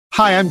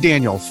Hi, I'm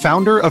Daniel,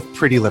 founder of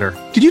Pretty Litter.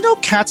 Did you know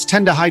cats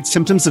tend to hide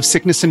symptoms of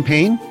sickness and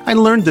pain? I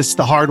learned this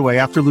the hard way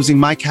after losing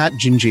my cat,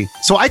 Gingy.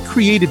 So I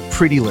created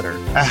Pretty Litter,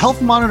 a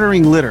health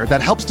monitoring litter that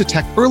helps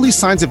detect early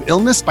signs of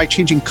illness by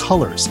changing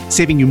colors,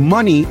 saving you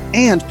money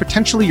and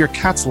potentially your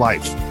cat's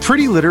life.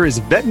 Pretty Litter is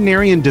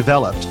veterinarian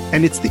developed,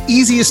 and it's the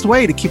easiest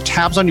way to keep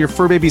tabs on your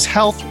fur baby's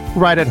health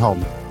right at home.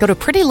 Go to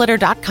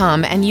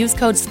prettylitter.com and use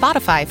code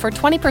SPOTIFY for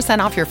 20%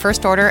 off your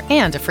first order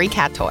and a free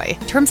cat toy.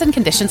 Terms and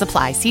conditions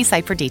apply. See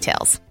site for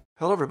details.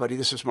 Hello, everybody.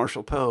 This is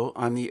Marshall Poe.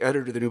 I'm the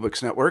editor of the New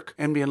Books Network.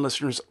 NBN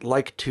listeners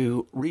like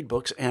to read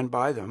books and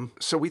buy them.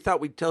 So we thought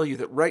we'd tell you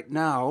that right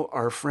now,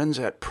 our friends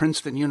at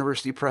Princeton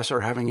University Press are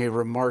having a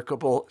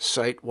remarkable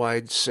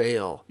site-wide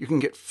sale. You can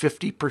get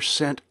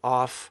 50%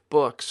 off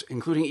books,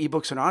 including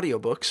ebooks and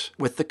audiobooks,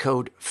 with the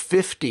code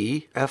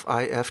 50,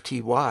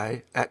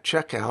 F-I-F-T-Y, at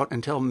checkout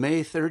until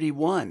May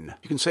 31.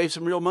 You can save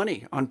some real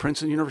money on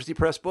Princeton University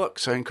Press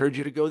books. I encourage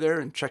you to go there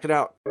and check it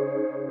out.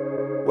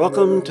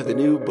 Welcome to the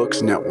New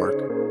Books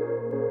Network.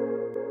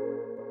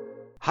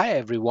 Hi,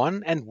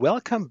 everyone, and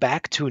welcome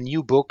back to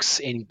New Books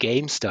in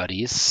Game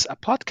Studies, a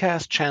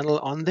podcast channel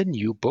on the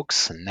New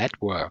Books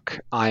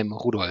Network. I'm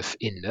Rudolf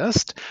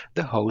Inderst,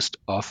 the host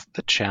of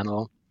the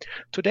channel.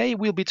 Today,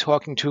 we'll be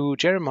talking to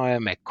Jeremiah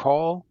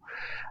McCall,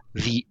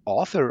 the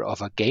author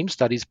of a game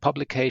studies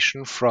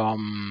publication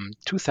from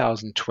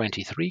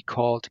 2023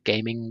 called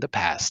Gaming the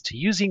Past,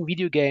 Using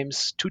Video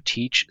Games to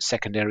Teach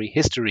Secondary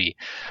History.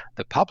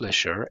 The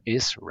publisher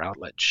is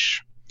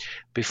Routledge.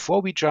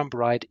 Before we jump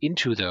right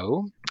into,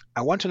 though,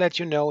 I want to let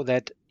you know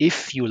that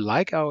if you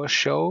like our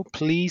show,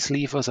 please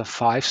leave us a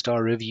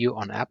 5-star review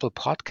on Apple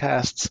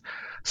Podcasts,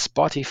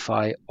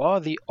 Spotify,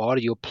 or the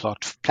audio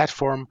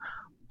platform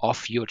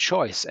of your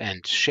choice,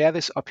 and share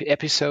this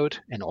episode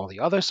and all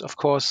the others, of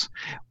course,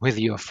 with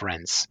your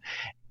friends.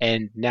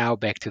 And now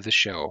back to the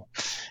show.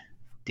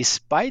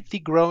 Despite the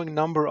growing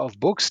number of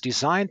books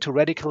designed to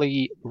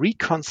radically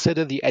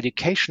reconsider the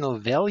educational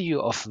value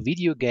of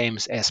video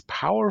games as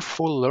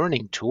powerful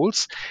learning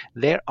tools,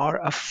 there are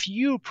a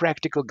few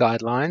practical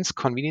guidelines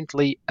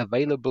conveniently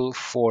available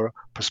for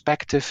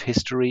prospective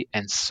history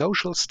and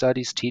social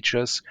studies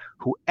teachers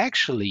who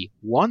actually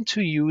want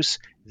to use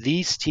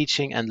these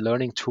teaching and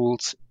learning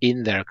tools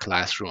in their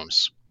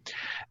classrooms.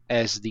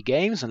 As the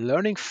games and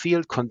learning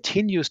field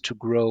continues to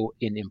grow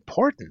in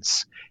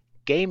importance,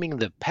 Gaming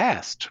the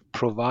Past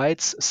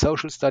provides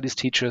social studies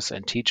teachers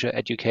and teacher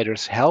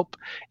educators help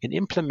in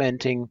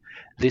implementing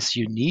this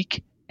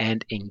unique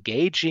and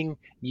engaging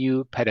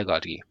new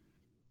pedagogy.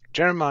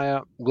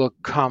 Jeremiah,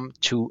 welcome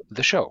to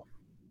the show.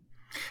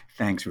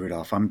 Thanks,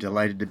 Rudolph. I'm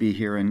delighted to be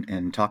here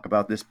and talk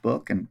about this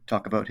book and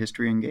talk about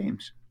history and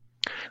games.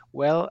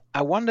 Well,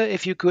 I wonder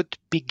if you could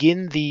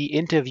begin the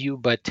interview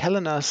by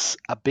telling us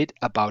a bit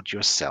about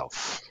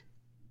yourself.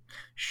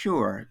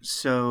 Sure.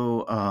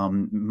 So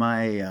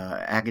my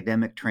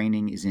academic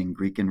training is in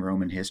Greek and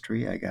Roman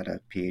history. I got a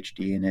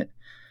PhD in it,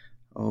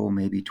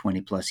 maybe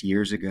 20 plus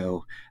years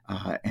ago.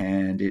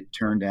 And it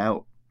turned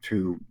out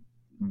through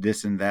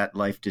this and that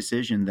life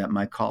decision that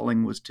my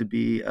calling was to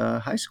be a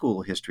high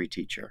school history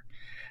teacher.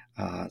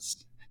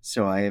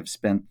 So I have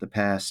spent the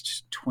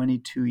past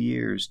 22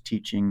 years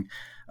teaching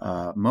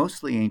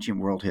mostly ancient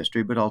world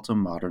history, but also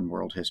modern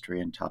world history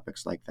and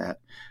topics like that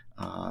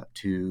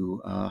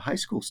to high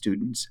school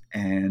students.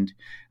 And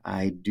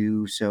I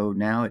do so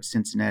now at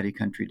Cincinnati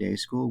Country Day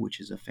School, which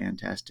is a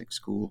fantastic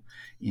school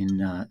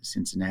in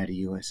Cincinnati,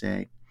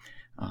 USA.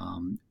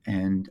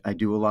 And I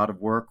do a lot of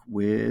work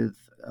with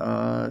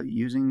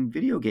using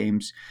video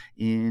games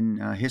in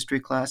history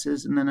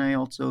classes. And then I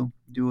also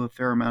do a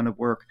fair amount of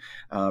work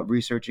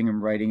researching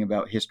and writing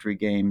about history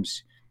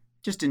games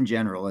just in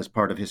general as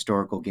part of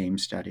historical game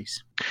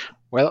studies.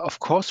 Well, of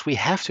course, we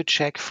have to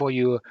check for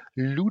your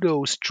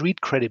Ludo Street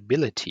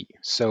credibility.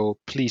 So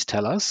please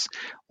tell us,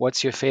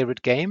 what's your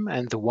favorite game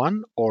and the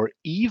one or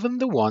even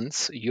the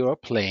ones you're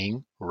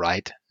playing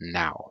right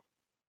now?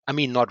 I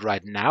mean, not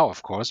right now,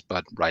 of course,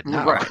 but right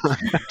now. Right.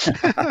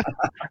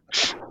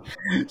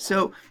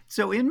 So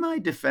in my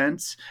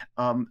defense,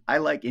 I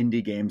like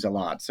indie games a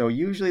lot. So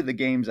usually the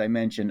games I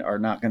mentioned are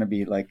not going to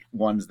be like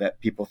ones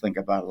that people think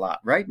about a lot.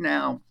 Right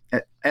now,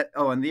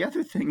 and the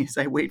other thing is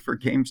I wait for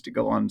games to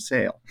go on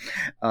sale.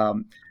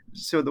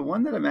 So the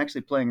one that I'm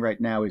actually playing right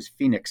now is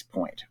Phoenix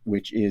Point,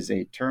 which is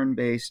a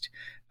turn-based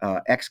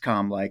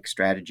XCOM-like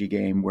strategy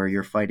game where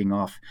you're fighting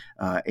off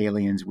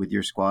aliens with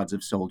your squads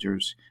of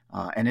soldiers.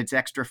 And it's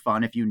extra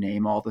fun if you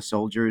name all the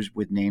soldiers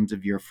with names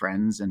of your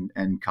friends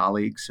and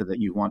colleagues so that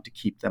you want to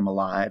keep them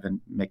alive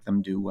and make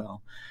them do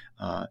well.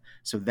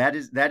 So that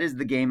is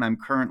the game I'm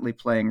currently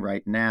playing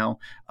right now.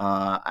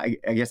 I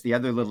guess the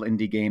other little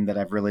indie game that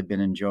I've really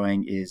been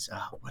enjoying is,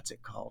 what's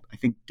it called? I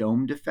think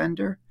Dome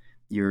Defender.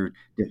 You're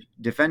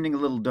defending a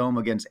little dome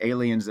against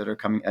aliens that are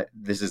coming.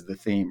 This is the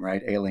theme,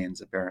 right? Aliens,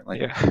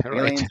 apparently. Yeah, right.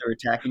 Aliens are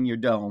attacking your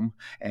dome,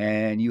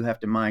 and you have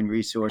to mine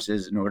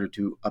resources in order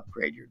to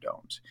upgrade your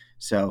domes.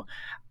 So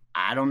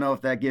I don't know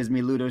if that gives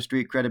me Ludo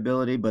Street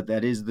credibility, but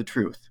that is the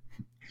truth.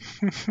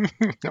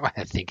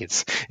 I think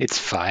it's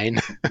fine.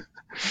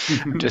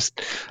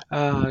 just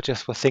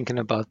was thinking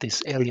about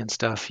this alien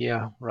stuff.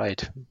 Yeah,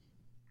 right.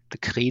 The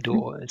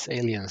credo is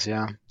aliens.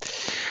 Yeah.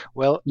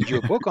 Well,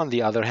 your book, on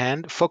the other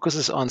hand,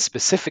 focuses on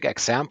specific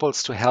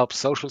examples to help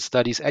social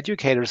studies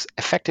educators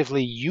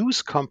effectively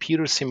use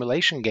computer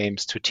simulation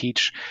games to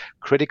teach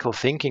critical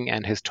thinking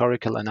and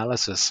historical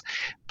analysis.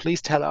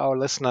 Please tell our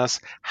listeners,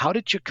 how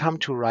did you come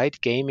to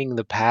write Gaming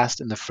the Past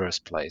in the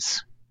first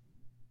place?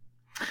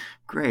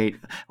 Great.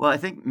 Well, I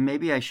think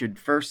maybe I should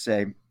first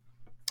say,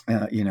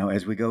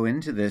 as we go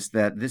into this,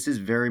 that this is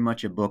very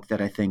much a book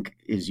that I think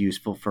is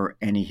useful for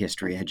any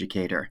history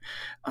educator.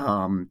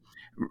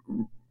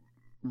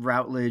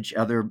 Routledge,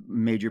 other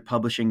major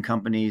publishing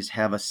companies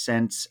have a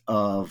sense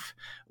of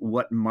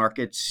what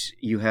markets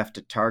you have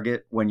to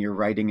target when you're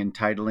writing and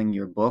titling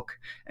your book.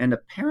 And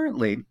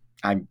apparently,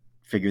 I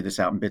figure this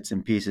out in bits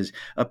and pieces,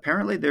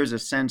 apparently there's a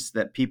sense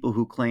that people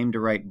who claim to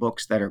write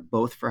books that are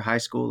both for high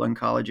school and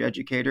college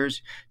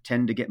educators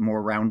tend to get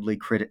more roundly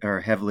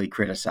or heavily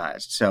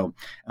criticized. So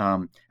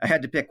I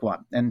had to pick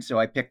one. And so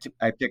I picked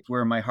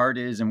where my heart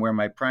is and where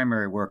my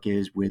primary work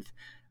is with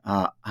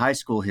high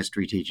school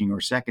history teaching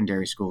or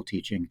secondary school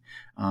teaching.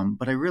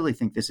 But I really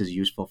think this is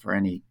useful for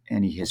any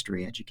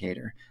history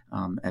educator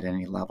at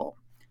any level.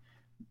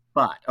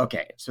 But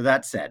okay, so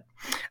that said,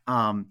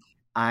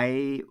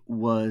 I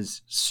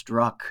was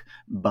struck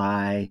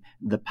by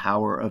the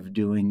power of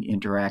doing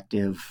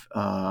interactive,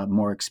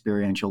 more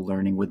experiential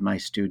learning with my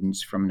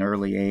students from an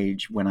early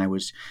age. When I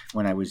was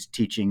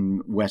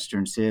teaching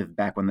Western Civ,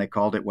 back when they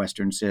called it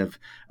Western Civ,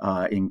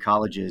 in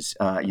colleges,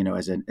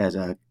 as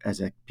a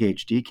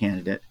PhD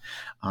candidate,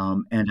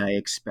 and I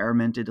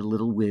experimented a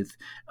little with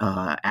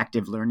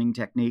active learning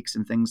techniques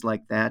and things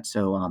like that.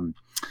 So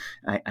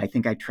I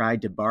think I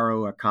tried to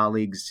borrow a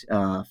colleague's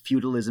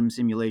feudalism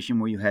simulation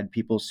where you had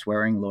people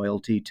swearing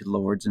loyalty to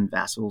lords and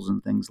vassals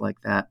and things like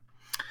that.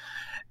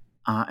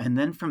 And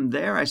then from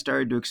there, I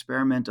started to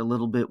experiment a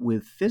little bit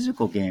with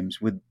physical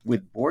games,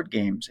 with board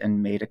games,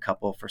 and made a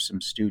couple for some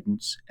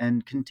students,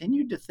 and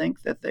continued to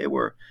think that they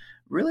were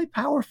really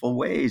powerful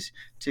ways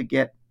to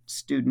get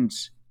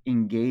students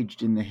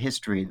engaged in the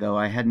history, though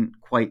I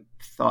hadn't quite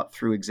thought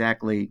through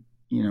exactly,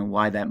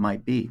 why that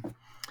might be.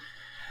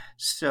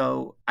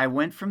 So I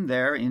went from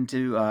there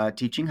into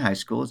teaching high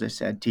school, as I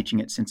said,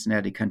 teaching at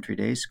Cincinnati Country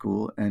Day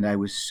School. And I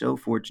was so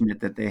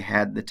fortunate that they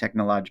had the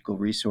technological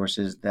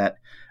resources that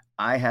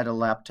I had a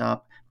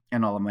laptop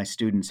and all of my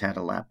students had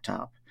a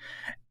laptop.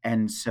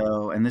 And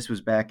this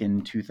was back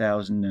in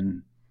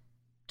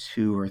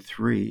 2002 or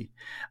 3.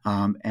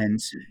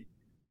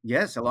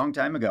 Yes, a long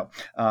time ago.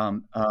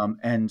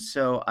 And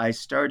so I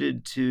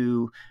started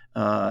to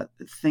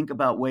think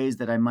about ways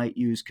that I might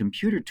use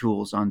computer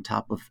tools on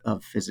top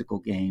of physical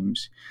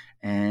games.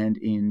 And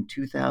in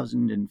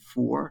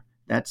 2004,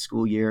 that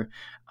school year,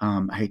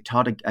 I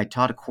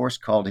taught a course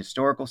called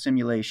Historical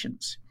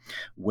Simulations,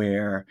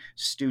 where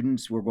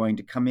students were going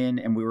to come in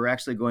and we were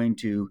actually going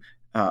to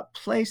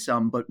play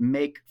some, but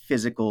make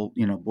physical,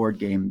 board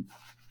game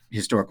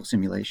historical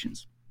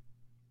simulations.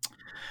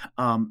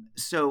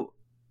 So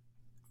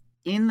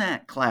in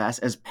that class,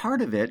 as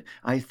part of it,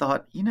 I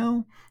thought,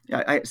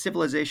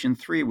 Civilization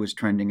 3 was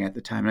trending at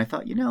the time. And I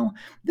thought,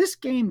 this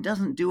game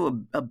doesn't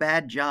do a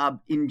bad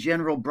job in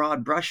general,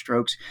 broad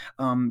brushstrokes,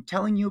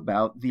 telling you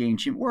about the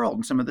ancient world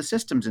and some of the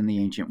systems in the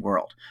ancient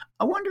world.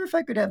 I wonder if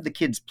I could have the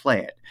kids play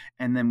it,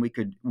 and then we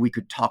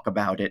could talk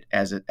about it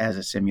as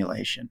a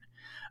simulation.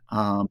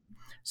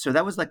 So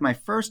that was like my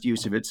first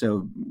use of it.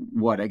 So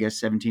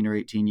 17 or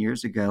 18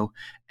 years ago.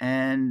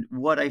 And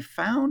what I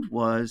found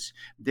was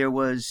there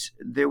was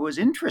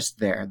interest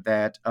there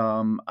that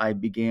I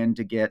began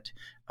to get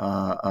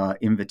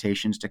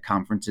invitations to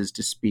conferences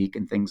to speak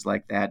and things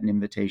like that, and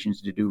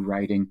invitations to do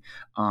writing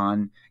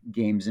on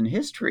games and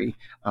history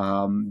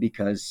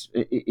because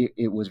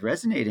it was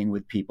resonating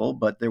with people,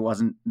 but there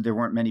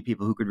weren't many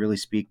people who could really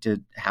speak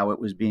to how it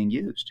was being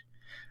used.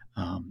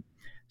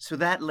 So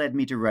that led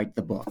me to write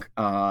the book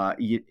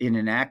in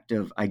an act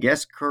of, I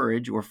guess,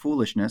 courage or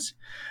foolishness.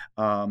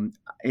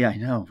 Yeah, I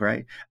know,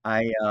 right?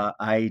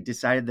 I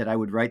decided that I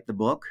would write the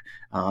book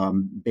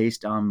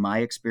based on my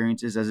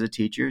experiences as a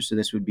teacher. So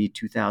this would be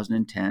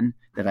 2010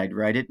 that I'd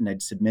write it and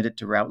I'd submit it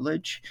to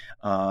Routledge,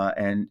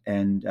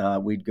 and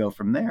we'd go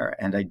from there.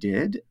 And I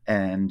did,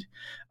 and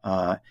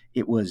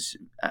it was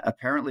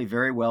apparently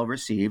very well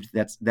received.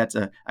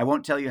 I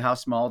won't tell you how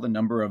small the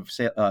number of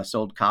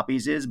sold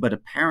copies is, but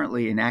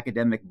apparently in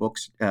academic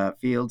books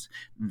fields,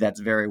 that's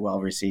very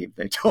well received,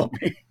 they told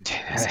me.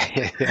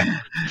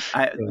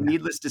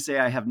 Needless to say,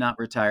 I have not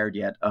retired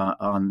yet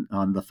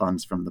on the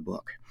funds from the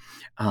book.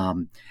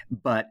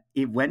 But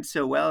it went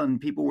so well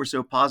and people were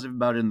so positive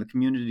about it in the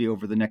community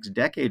over the next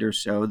decade or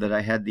so that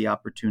I had the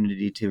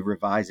opportunity to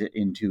revise it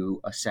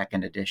into a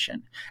second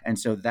edition. And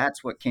so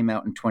that's what came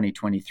out in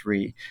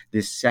 2023,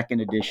 this second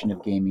edition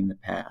of Gaming the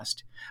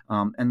Past.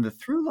 And the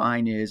through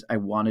line is I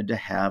wanted to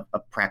have a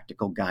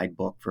practical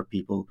guidebook for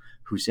people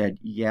who said,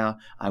 yeah,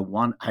 I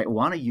want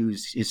to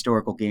use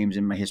historical games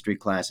in my history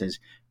classes.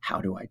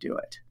 How do I do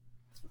it?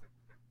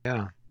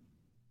 Yeah.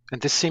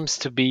 And this seems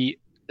to be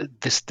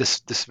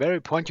this very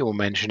point you were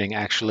mentioning,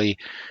 actually,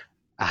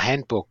 a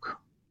handbook,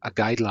 a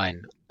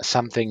guideline,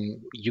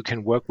 something you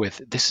can work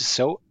with. This is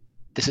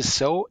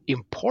so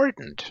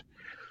important,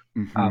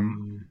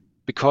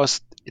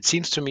 because it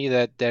seems to me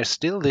that there's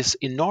still this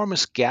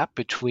enormous gap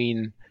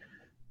between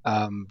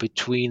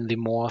the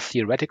more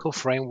theoretical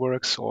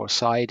frameworks or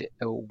side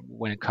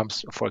when it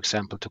comes, for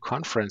example, to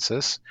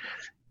conferences,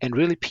 and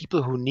really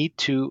people who need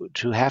to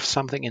have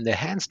something in their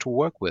hands to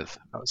work with,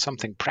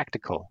 something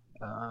practical,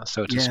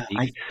 so to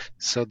speak.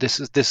 So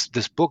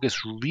this book is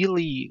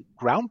really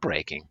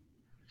groundbreaking.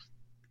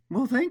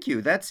 Well, thank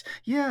you. That's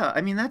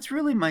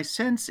really my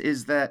sense,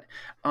 is that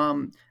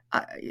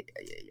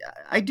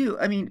I do.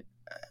 I mean,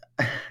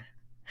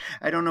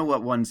 I don't know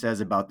what one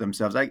says about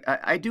themselves.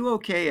 I do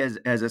okay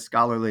as a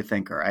scholarly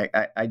thinker.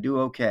 I do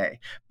okay.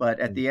 But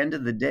at the end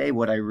of the day,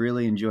 what I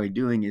really enjoy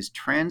doing is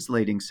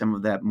translating some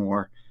of that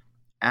more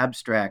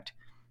abstract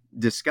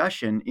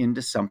discussion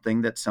into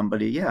something that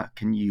somebody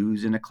can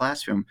use in a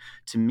classroom.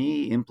 To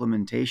me,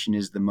 implementation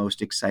is the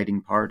most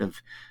exciting part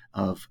of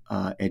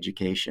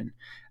education.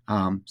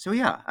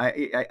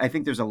 I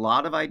think there's a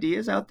lot of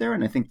ideas out there,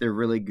 and I think they're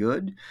really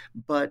good,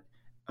 but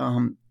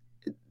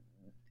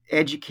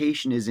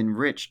education is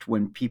enriched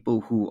when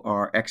people who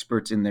are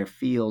experts in their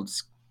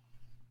fields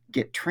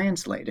get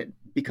translated,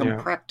 become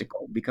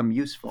practical, become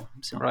useful.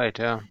 So. Right,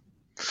 yeah.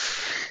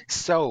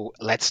 So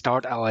let's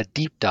start our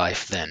deep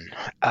dive then.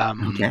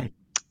 Okay.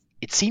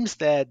 It seems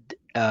that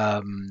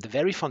the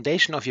very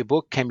foundation of your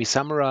book can be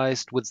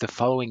summarized with the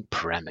following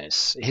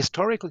premise.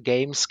 Historical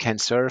games can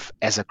serve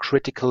as a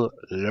critical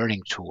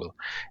learning tool.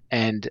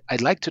 And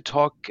I'd like to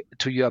talk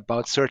to you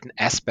about certain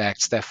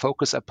aspects that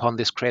focus upon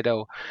this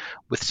credo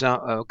with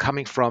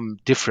coming from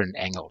different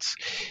angles.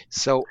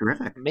 So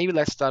Terrific. Maybe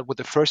let's start with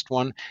the first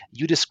one.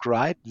 You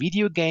describe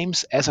video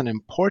games as an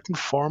important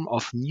form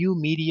of new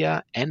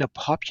media and a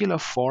popular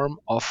form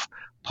of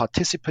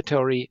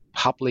participatory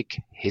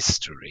public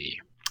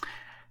history.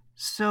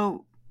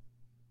 So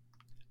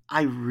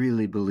I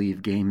really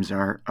believe games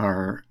are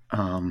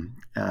am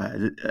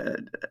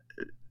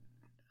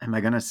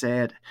I going to say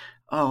it?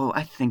 Oh,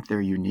 I think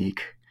they're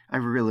unique. I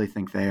really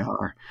think they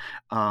are.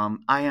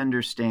 I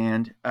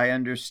understand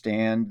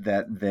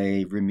that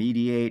they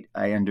remediate.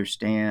 I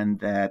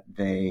understand that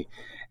they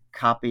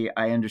copy.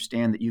 I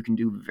understand that you can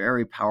do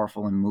very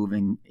powerful and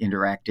moving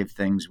interactive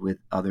things with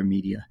other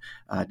media,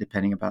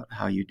 depending about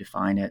how you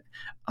define it.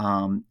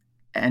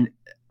 And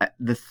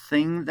the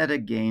thing that a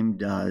game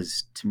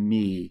does to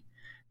me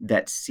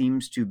that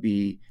seems to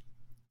be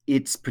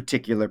its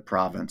particular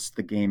province,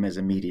 the game as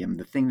a medium,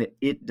 the thing that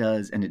it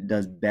does, and it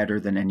does better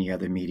than any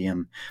other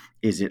medium,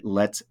 is it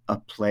lets a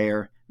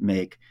player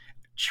make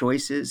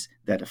choices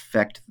that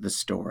affect the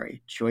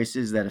story,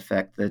 choices that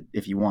affect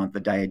if you want,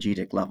 the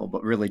diegetic level,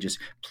 but really just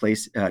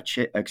choices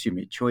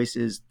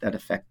that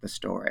affect the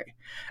story.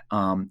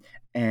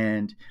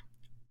 And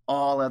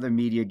all other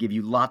media give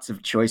you lots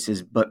of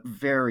choices, but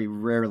very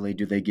rarely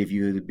do they give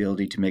you the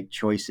ability to make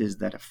choices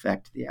that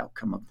affect the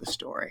outcome of the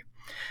story.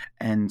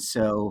 And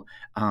so,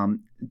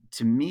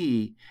 to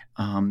me,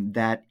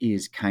 that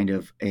is kind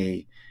of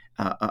a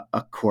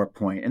core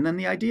point. And then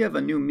the idea of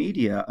a new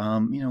media,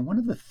 one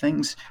of the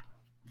things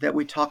that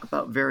we talk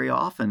about very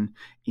often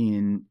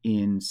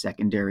in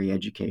secondary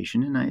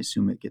education, and I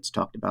assume it gets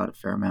talked about a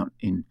fair amount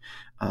in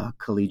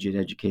collegiate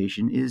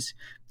education, is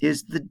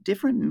the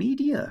different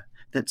media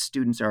that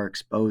students are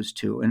exposed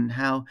to, and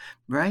how,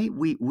 right,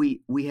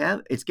 we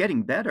have, it's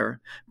getting better,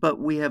 but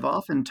we have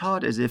often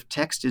taught as if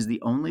text is the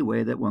only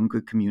way that one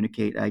could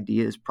communicate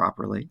ideas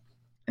properly,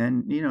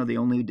 and the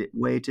only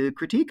way to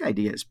critique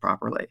ideas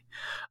properly.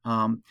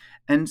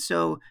 And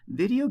so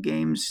video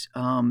games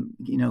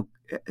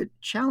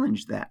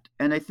challenge that,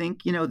 and I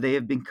think they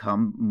have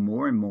become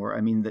more and more.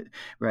 I mean,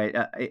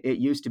 it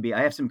used to be,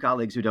 I have some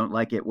colleagues who don't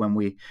like it when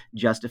we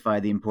justify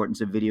the importance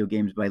of video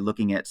games by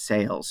looking at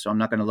sales, so I'm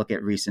not going to look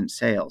at recent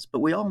sales, but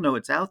we all know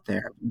it's out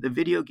there. The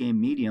video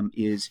game medium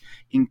is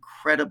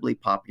incredibly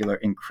popular,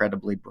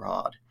 incredibly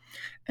broad,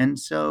 and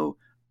so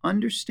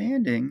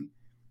understanding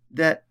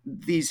that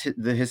the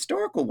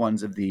historical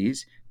ones of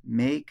these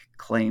make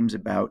claims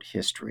about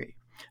history.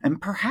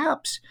 And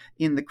perhaps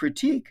in the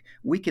critique,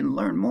 we can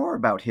learn more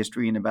about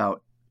history and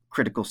about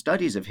critical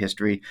studies of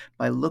history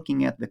by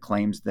looking at the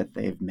claims that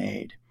they've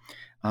made.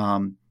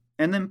 And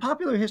then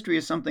popular history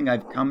is something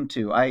I've come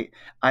to. I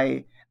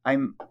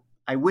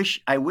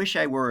wish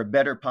I were a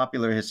better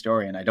popular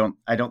historian.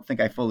 I don't think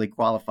I fully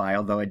qualify,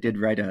 although I did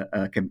write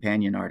a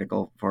companion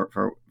article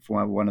for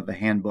one of the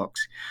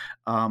handbooks.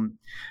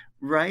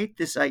 Right?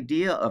 This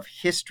idea of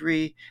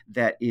history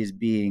that is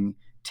being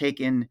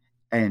taken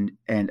and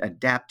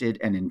adapted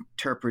and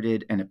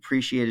interpreted and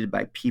appreciated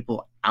by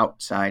people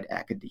outside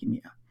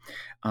academia,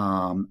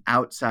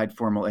 outside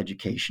formal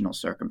educational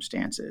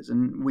circumstances.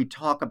 And we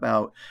talk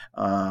about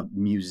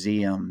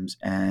museums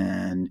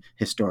and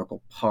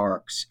historical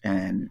parks,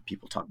 and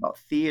people talk about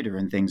theater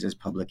and things as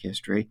public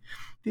history.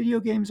 Video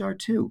games are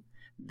too.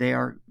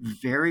 They're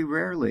very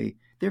rarely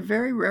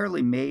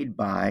made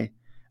by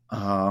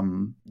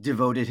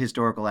devoted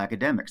historical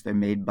academics. They're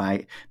made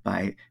by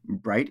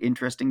bright,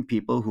 interesting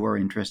people who are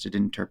interested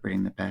in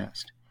interpreting the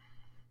past.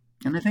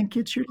 And I think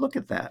kids should look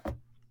at that.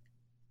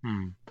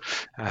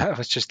 I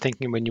was just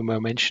thinking when you were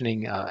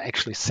mentioning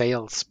actually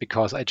sales,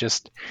 because I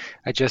just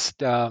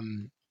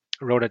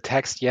wrote a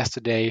text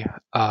yesterday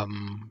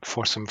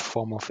for some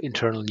form of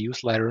internal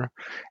newsletter,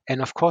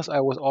 and of course I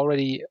was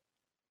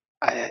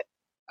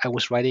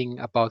writing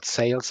about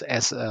sales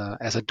as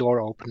a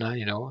door opener,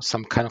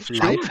 some kind of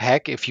life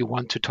hack if you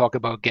want to talk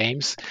about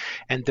games.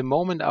 And the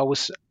moment I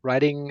was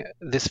writing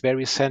this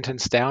very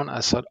sentence down,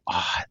 I thought,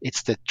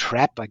 it's the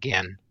trap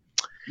again.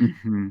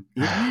 Mm-hmm.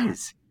 It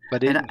is.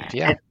 But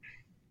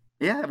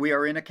we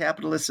are in a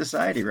capitalist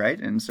society, right?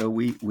 And so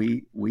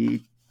we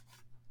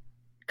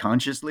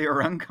consciously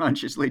or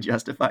unconsciously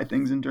justify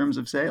things in terms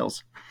of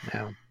sales.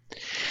 Yeah.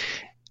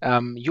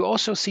 You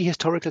also see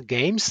historical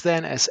games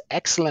then as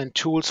excellent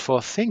tools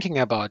for thinking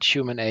about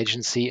human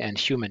agency and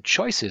human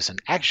choices and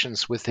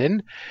actions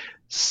within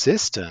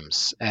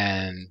systems.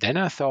 And then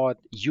I thought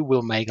you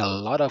will make a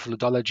lot of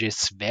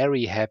ludologists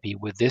very happy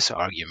with this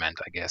argument,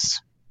 I guess.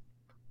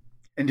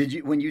 And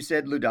when you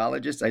said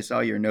ludologists, I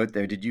saw your note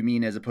there. Did you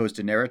mean as opposed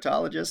to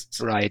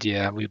narratologists? Right,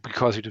 yeah.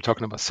 Because we were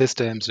talking about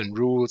systems and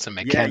rules and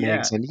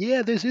mechanics. And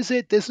this is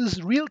it. This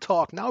is real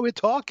talk. Now we're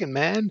talking,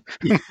 man.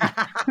 If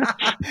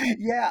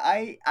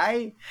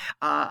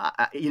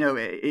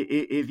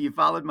you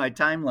followed my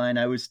timeline,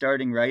 I was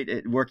starting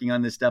working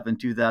on this stuff in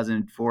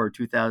 2004 or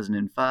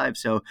 2005.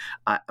 So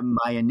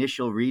my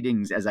initial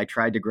readings, as I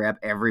tried to grab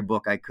every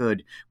book I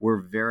could,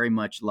 were very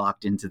much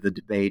locked into the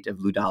debate of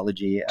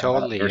ludology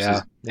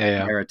versus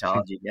narratology.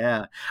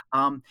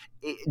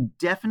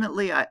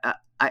 Definitely.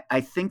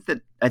 I think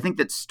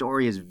that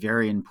story is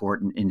very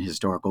important in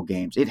historical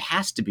games. It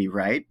has to be,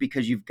 right?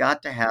 Because you've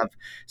got to have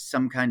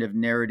some kind of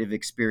narrative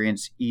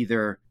experience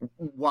either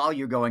while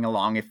you're going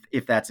along,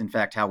 if that's in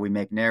fact how we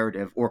make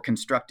narrative, or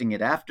constructing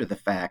it after the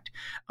fact,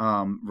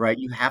 right?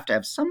 You have to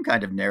have some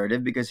kind of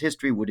narrative because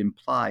history would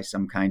imply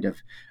some kind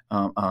of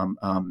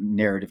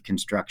narrative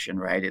construction,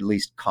 right? At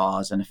least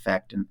cause and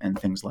effect and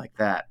things like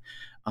that.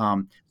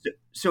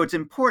 So it's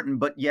important,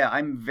 but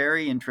I'm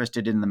very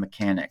interested in the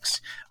mechanics.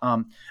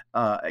 I'm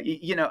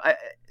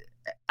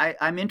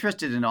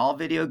interested in all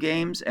video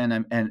games, and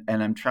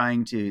I'm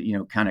trying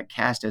to kind of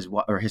cast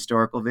or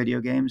historical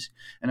video games,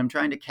 and I'm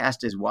trying to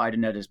cast as wide a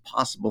net as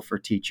possible for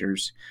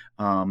teachers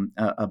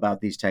about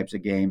these types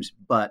of games.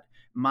 But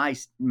my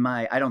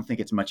I don't think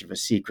it's much of a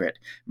secret.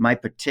 My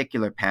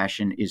particular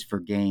passion is for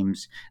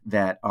games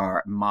that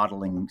are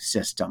modeling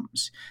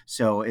systems.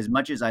 So as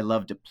much as I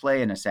love to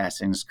play an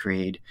Assassin's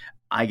Creed,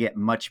 I get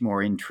much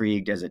more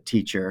intrigued as a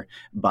teacher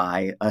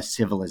by a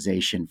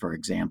civilization, for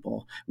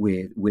example,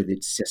 with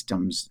its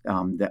systems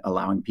that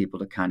allowing people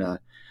to kind of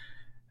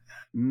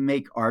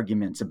make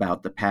arguments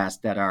about the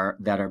past that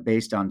are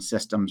based on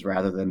systems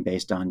rather than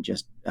based on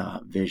just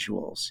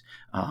visuals.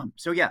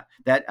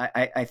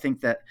 I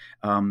think that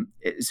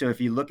so if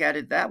you look at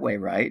it that way,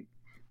 right,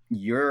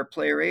 you're a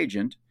player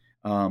agent,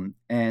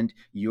 and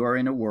you're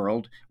in a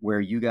world where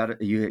you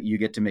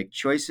get to make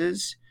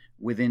choices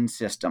within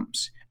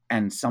systems.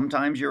 And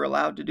sometimes you're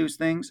allowed to do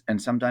things,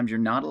 and sometimes you're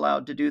not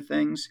allowed to do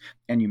things.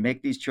 And you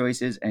make these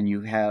choices, and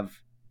you have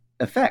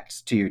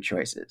effects to your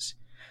choices.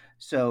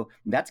 So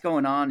that's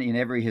going on in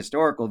every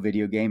historical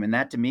video game. And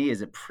that, to me,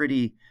 is a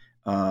pretty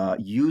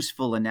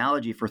useful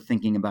analogy for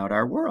thinking about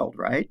our world,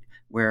 right?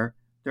 Where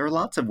there are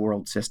lots of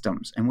world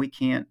systems, and we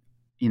can't,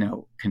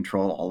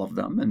 control all of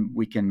them, and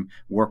we can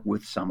work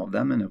with some of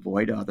them and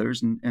avoid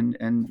others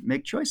and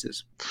make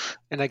choices.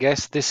 And I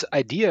guess this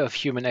idea of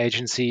human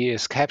agency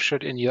is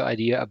captured in your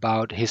idea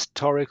about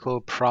historical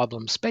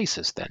problem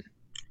spaces then.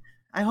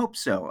 I hope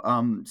so.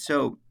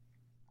 So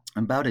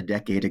about a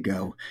decade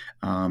ago,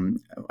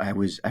 I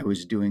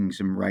was doing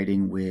some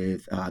writing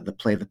with the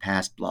Play the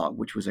Past blog,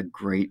 which was a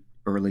great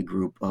early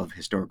group of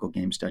historical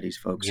game studies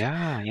folks.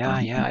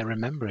 I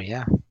remember.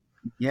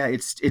 Yeah,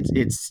 it's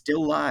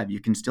still live. You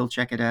can still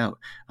check it out.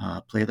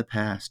 Play the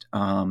Past.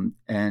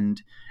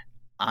 And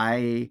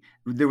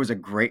there was a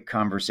great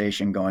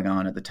conversation going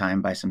on at the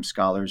time by some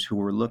scholars who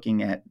were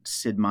looking at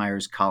Sid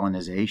Meier's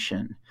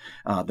Colonization,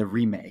 the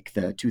remake,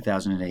 the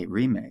 2008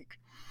 remake,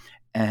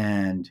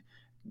 and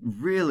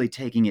really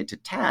taking it to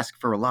task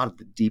for a lot of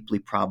the deeply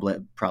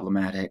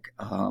problematic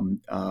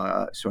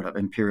sort of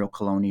imperial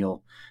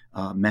colonial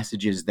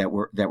messages that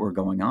were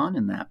going on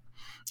in that.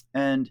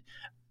 And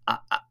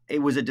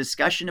it was a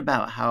discussion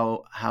about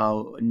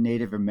how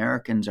Native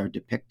Americans are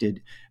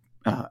depicted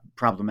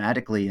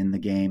problematically in the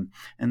game,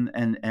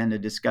 and a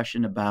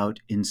discussion about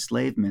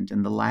enslavement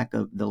and the lack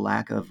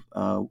of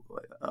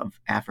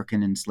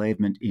African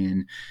enslavement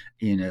in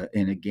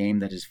a game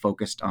that is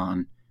focused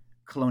on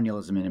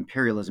colonialism and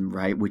imperialism,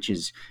 right? Which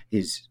is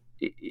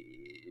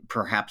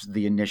perhaps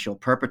the initial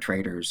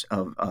perpetrators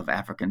of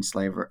African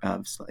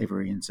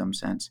slavery in some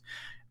sense.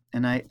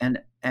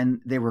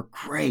 And they were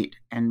great.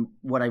 And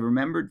what I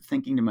remembered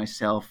thinking to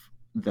myself,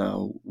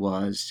 though,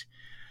 was,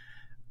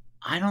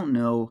 I don't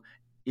know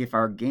if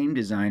our game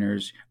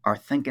designers are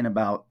thinking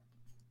about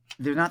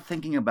they're not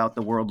thinking about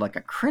the world like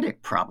a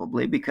critic,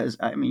 probably, because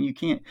I mean, you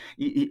can't.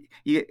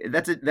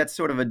 That's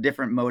sort of a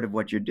different mode of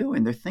what you're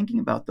doing. They're thinking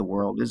about the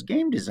world as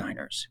game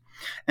designers,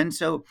 and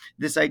so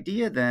this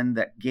idea then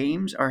that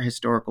games are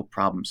historical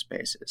problem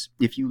spaces.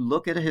 If you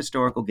look at a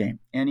historical game,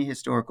 any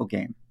historical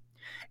game,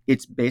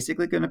 it's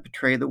basically going to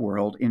portray the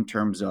world in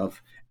terms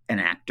of an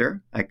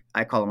actor.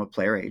 I call him a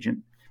player agent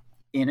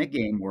in a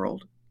game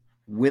world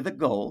with a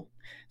goal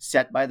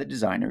set by the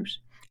designers.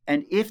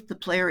 And if the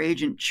player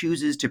agent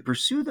chooses to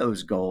pursue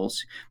those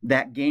goals,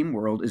 that game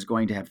world is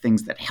going to have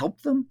things that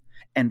help them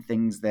and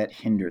things that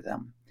hinder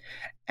them.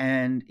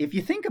 And if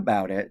you think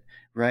about it,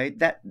 right,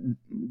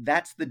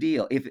 that's the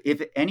deal.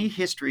 If any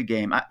history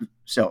game,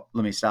 so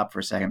let me stop for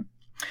a second.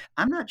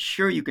 I'm not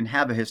sure you can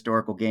have a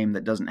historical game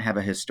that doesn't have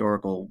a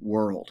historical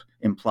world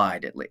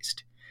implied, at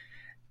least.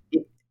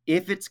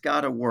 If it's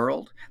got a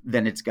world,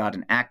 then it's got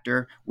an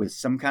actor with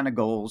some kind of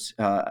goals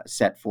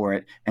set for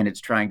it, and it's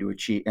trying to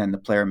achieve, and the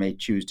player may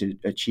choose to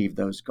achieve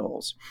those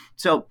goals.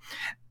 So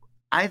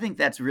I think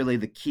that's really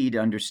the key to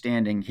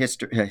understanding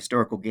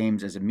historical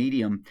games as a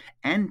medium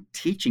and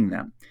teaching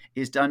them,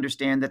 is to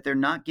understand that they're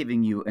not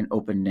giving you an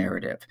open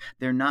narrative.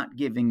 They're not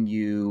giving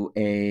you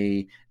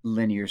a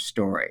linear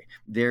story.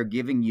 They're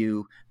giving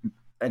you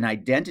an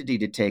identity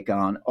to take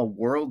on, a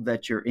world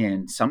that you're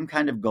in, some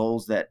kind of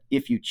goals that,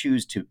 if you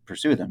choose to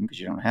pursue them, because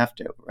you don't have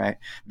to, right,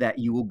 that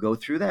you will go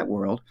through that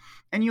world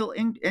and you'll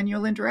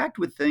interact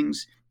with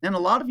things. And a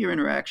lot of your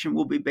interaction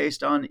will be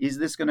based on, is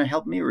this going to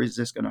help me or is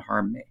this going to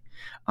harm me?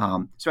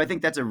 So I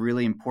think that's a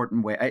really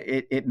important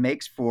way. It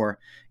makes for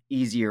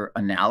easier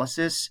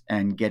analysis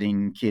and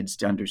getting kids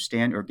to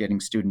understand, or getting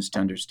students to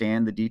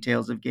understand, the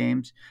details of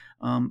games.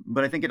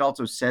 But I think it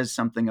also says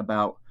something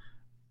about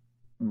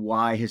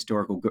why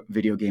historical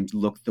video games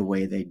look the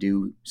way they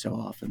do so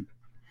often.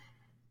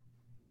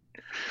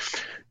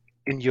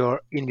 In your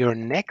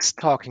next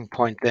talking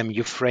point, then,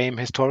 you frame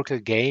historical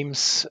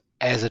games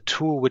as a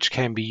tool which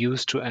can be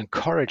used to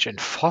encourage and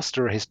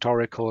foster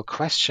historical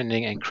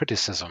questioning and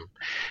criticism.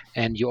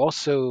 And you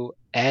also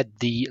add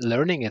the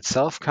learning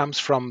itself comes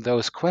from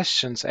those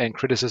questions and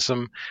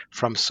criticism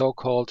from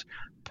so-called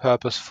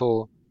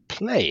purposeful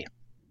play.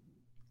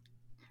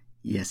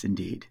 Yes,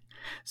 indeed.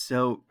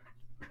 So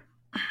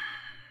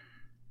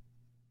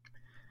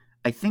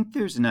I think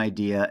there's an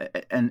idea,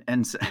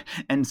 and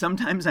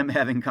sometimes I'm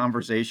having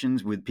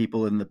conversations with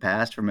people in the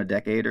past from a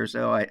decade or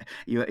so.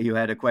 You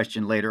had a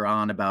question later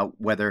on about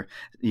whether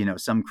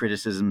some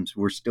criticisms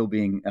were still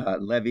being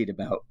levied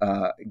about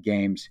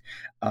games,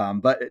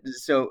 but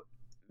so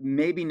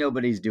maybe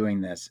nobody's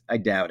doing this. I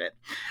doubt it.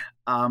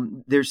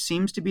 There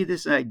seems to be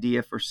this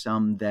idea for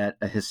some that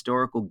a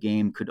historical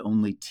game could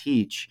only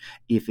teach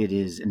if it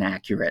is an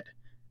accurate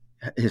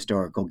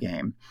historical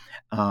game.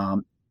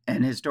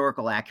 And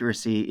historical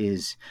accuracy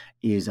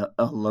is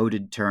a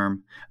loaded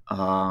term.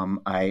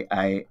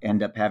 I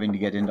end up having to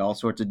get into all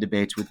sorts of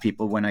debates with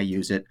people when I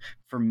use it.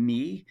 For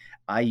me,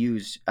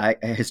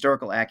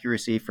 historical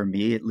accuracy, for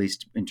me, at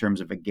least in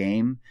terms of a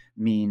game,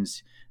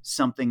 means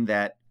something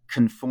that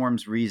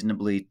conforms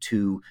reasonably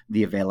to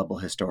the available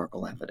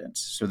historical evidence.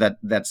 So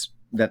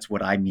that's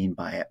what I mean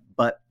by it.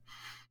 But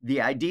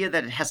the idea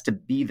that it has to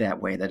be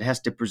that way, that it has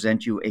to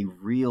present you a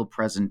real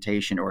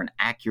presentation or an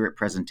accurate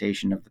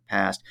presentation of the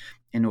past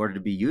in order to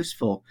be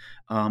useful,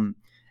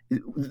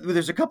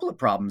 there's a couple of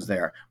problems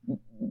there.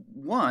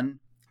 One,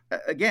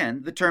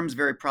 again, the term's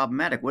very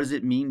problematic. What does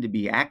it mean to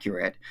be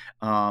accurate?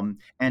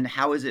 And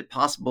how is it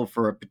possible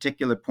for a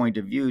particular point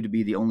of view to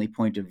be the only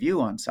point of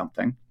view on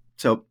something?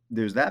 So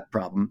there's that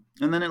problem.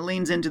 And then it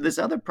leans into this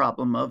other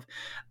problem of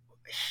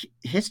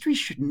history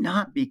should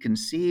not be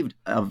conceived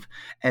of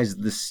as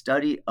the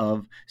study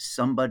of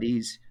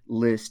somebody's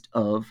list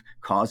of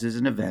causes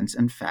and events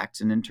and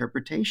facts and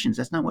interpretations.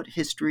 That's not what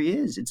history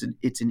is.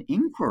 It's an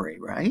inquiry,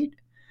 right?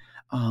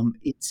 And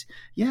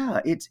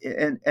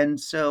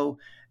so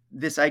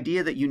this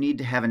idea that you need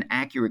to have an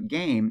accurate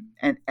game,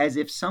 and as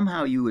if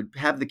somehow you would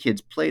have the kids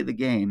play the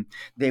game,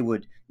 they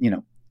would,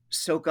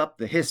 soak up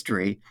the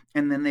history,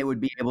 and then they would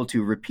be able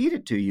to repeat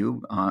it to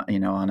you, on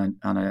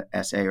an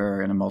essay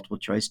or in a multiple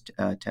choice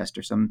test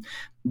or something.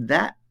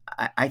 That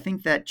I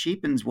think that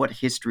cheapens what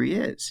history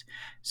is.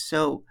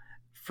 So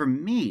for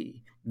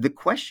me, the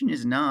question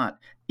is not,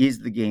 is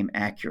the game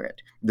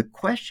accurate? The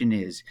question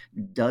is,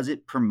 does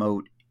it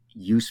promote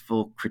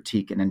useful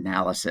critique and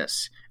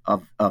analysis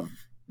of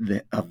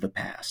the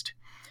past?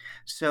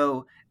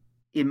 So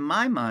in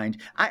my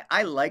mind,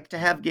 I like to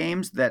have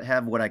games that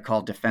have what I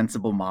call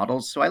defensible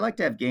models. So I like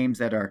to have games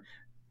that are,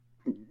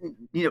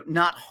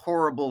 not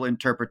horrible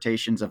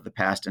interpretations of the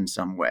past in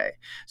some way.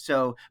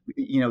 So,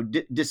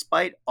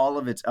 despite all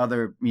of its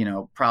other,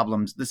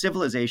 problems, the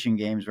Civilization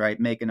games, right,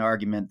 make an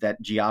argument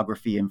that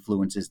geography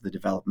influences the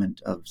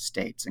development of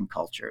states and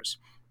cultures.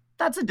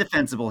 That's a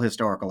defensible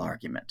historical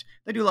argument.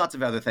 They do lots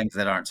of other things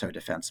that aren't so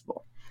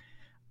defensible.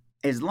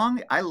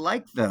 I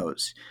like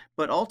those,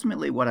 but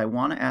ultimately what I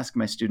want to ask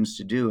my students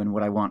to do, and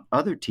what I want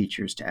other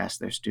teachers to ask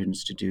their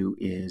students to do,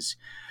 is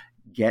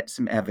get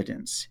some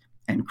evidence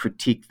and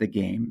critique the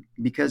game,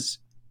 because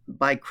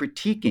by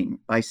critiquing,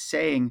 by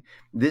saying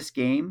this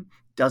game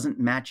doesn't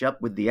match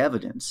up with the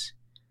evidence,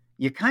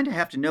 you kind of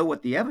have to know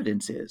what the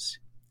evidence is.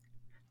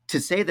 To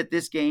say that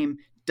this game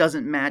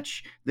doesn't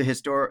match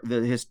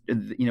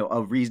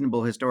a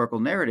reasonable historical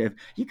narrative,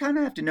 you kind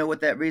of have to know what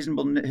that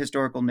reasonable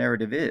historical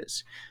narrative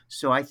is.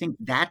 So I think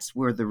that's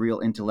where the real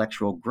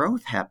intellectual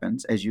growth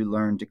happens, as you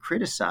learn to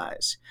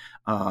criticize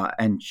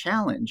and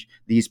challenge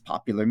these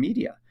popular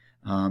media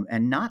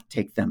and not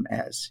take them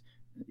as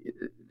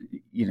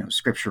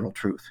scriptural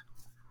truth.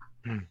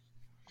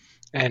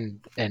 And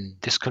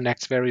this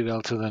connects very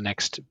well to the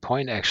next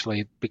point,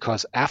 actually,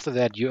 because after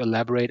that you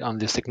elaborate on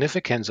the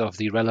significance of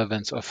the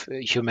relevance of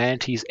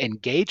humanity's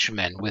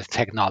engagement with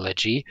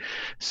technology.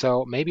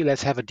 So maybe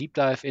let's have a deep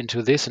dive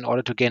into this in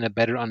order to gain a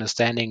better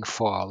understanding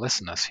for our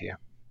listeners here.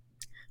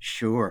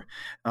 Sure.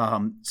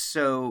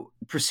 So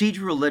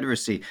procedural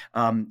literacy,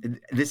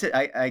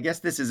 I guess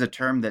this is a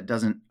term that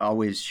doesn't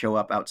always show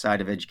up outside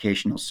of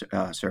educational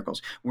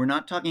circles. We're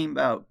not talking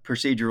about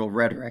procedural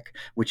rhetoric,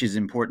 which is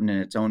important in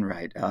its own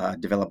right,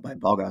 developed by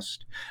Bogost.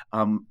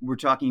 We're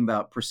talking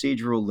about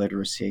procedural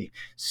literacy.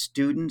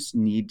 Students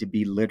need to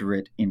be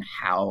literate in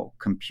how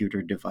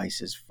computer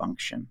devices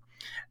function.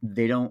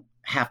 They don't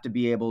have to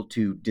be able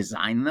to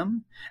design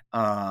them,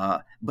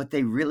 but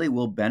they really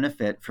will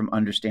benefit from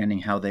understanding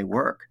how they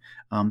work.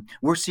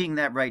 We're seeing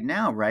that right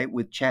now, right,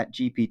 with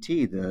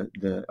ChatGPT,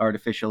 the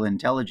artificial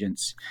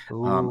intelligence.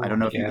 I don't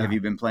know if have you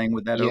been playing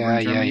with that over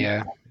in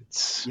Germany?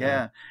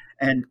 Yeah.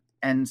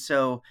 And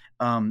so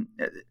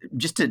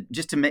just to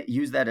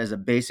use that as a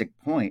basic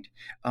point,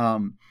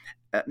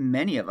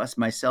 many of us,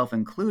 myself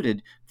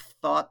included,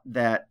 thought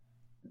that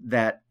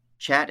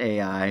Chat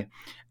AI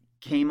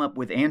came up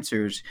with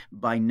answers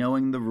by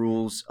knowing the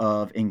rules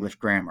of English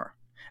grammar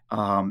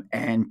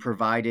and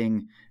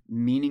providing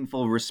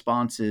meaningful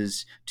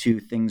responses to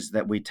things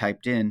that we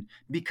typed in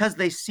because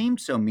they seemed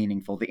so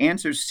meaningful. The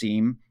answers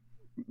seem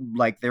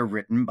like they're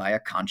written by a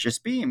conscious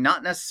being,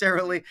 not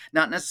necessarily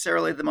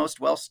the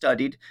most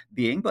well-studied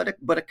being, but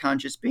a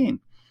conscious being.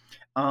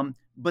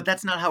 But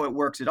that's not how it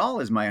works at all,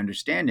 is my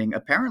understanding.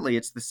 Apparently,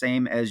 it's the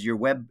same as your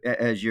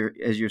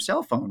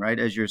cell phone, right?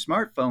 As your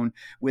smartphone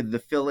with the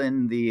fill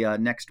in the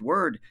next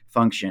word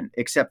function,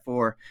 except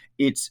for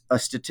it's a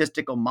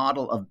statistical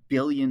model of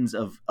billions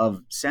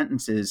of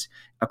sentences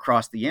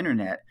across the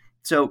internet.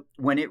 So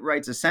when it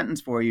writes a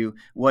sentence for you,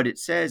 what it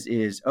says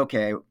is,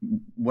 okay,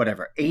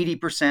 whatever,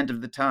 80%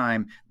 of the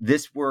time,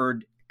 this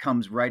word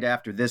comes right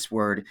after this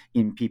word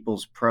in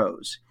people's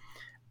prose.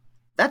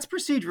 That's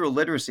procedural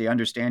literacy,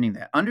 understanding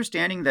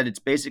that it's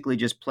basically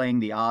just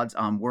playing the odds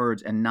on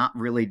words and not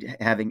really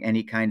having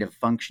any kind of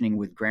functioning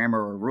with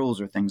grammar or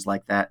rules or things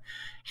like that,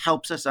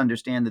 helps us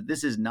understand that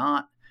this is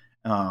not,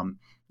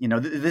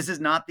 this is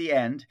not the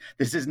end.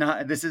 This is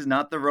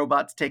not the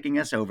robots taking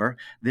us over.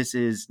 This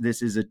is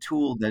a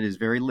tool that is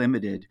very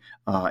limited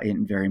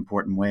in very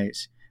important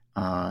ways.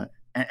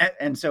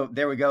 And so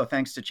there we go.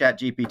 Thanks to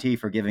ChatGPT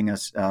for giving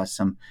us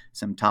some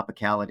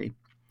topicality.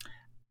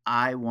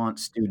 I want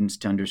students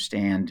to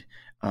understand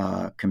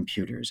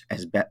computers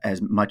as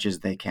much as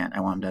they can.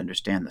 I want them to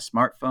understand the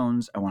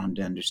smartphones. I want them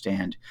to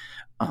understand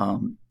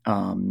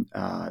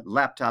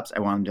laptops. I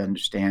want them to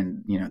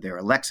understand, their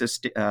Alexa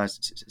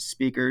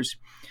speakers.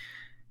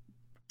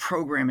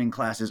 Programming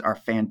classes are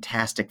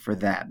fantastic for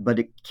that, but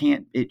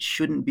it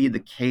shouldn't be the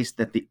case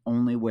that the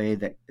only way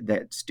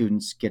that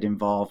students get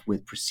involved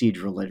with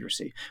procedural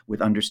literacy,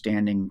 with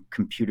understanding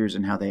computers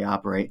and how they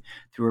operate,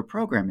 through a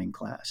programming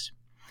class.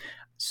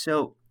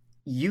 So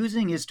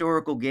using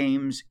historical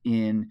games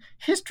in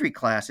history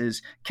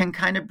classes can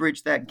kind of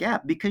bridge that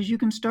gap, because you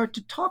can start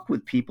to talk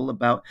with people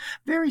about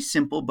very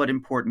simple but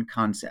important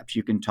concepts.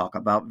 You can talk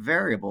about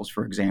variables,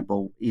 for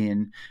example,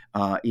 in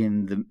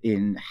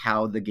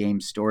how the game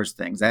stores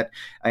things. That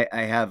I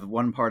have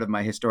one part of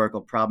my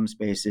historical problem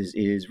space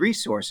is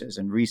resources,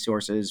 and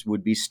resources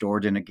would be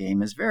stored in a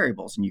game as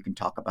variables, and you can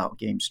talk about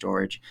game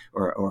storage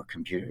or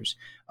computers.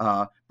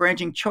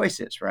 Branching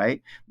choices,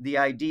 right? The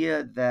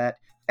idea that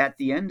at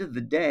the end of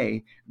the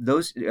day,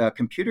 those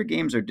computer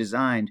games are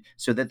designed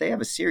so that they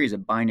have a series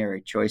of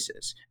binary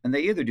choices, and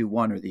they either do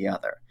one or the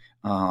other.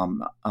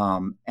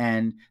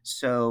 And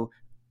so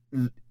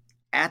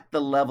at the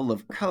level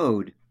of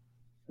code,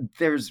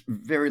 there's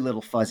very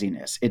little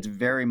fuzziness. It's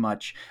very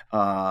much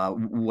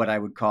what I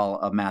would call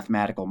a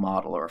mathematical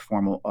model or a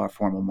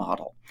formal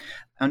model.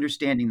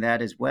 Understanding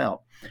that as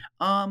well.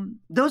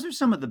 Those are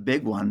some of the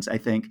big ones, I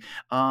think.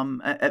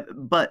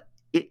 But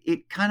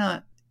it kind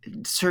of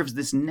serves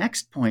this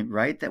next point,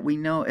 right? That we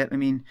know, I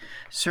mean,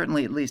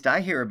 certainly, at least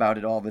I hear about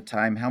it all the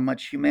time, how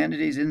much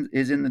humanity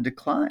is in the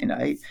decline.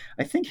 I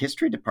think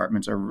history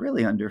departments are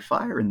really under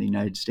fire in the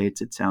United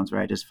States, it sounds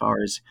right, as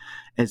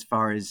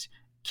far as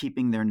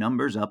keeping their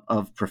numbers up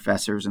of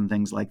professors and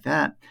things like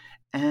that.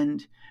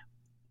 And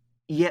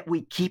yet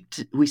we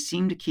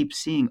seem to keep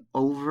seeing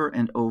over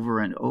and over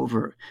and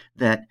over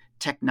that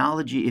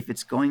technology, if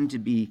it's going to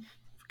be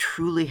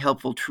truly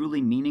helpful,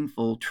 truly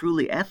meaningful,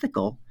 truly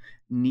ethical,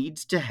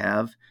 needs to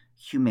have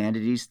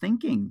humanities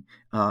thinking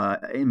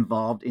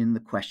involved in the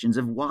questions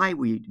of why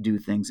we do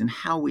things and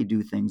how we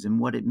do things and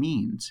what it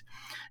means.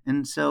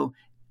 And so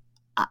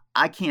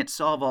I can't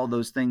solve all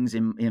those things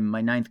in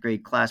my ninth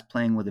grade class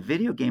playing with a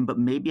video game, but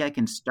maybe I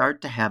can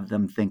start to have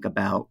them think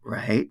about,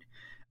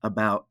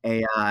 about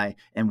AI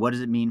and what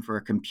does it mean for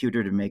a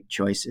computer to make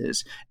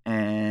choices?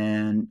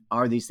 And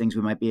are these things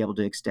we might be able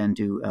to extend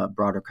to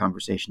broader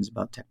conversations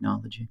about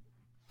technology?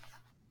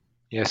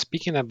 Yeah,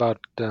 speaking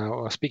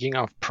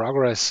of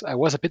progress, I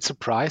was a bit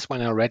surprised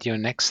when I read your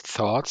next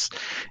thoughts.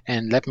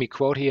 And let me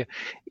quote here: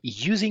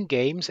 using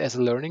games as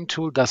a learning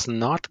tool does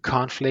not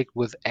conflict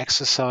with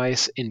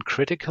exercise in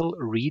critical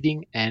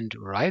reading and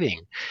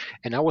writing.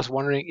 And I was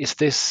wondering, is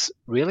this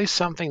really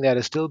something that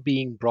is still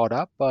being brought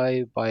up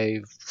by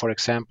for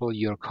example,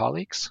 your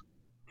colleagues?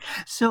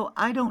 So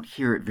I don't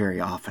hear it very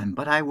often,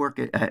 but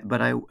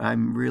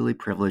I'm really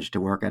privileged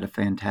to work at a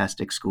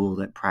fantastic school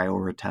that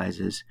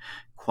prioritizes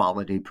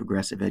quality,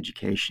 progressive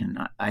education.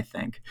 I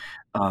think,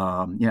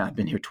 I've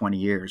been here 20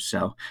 years,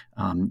 so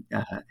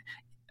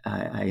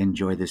I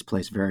enjoy this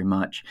place very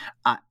much.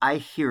 I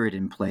hear it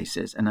in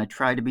places, and I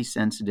try to be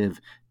sensitive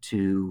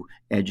to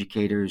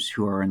educators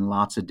who are in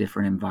lots of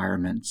different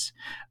environments.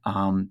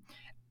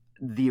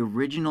 The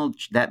original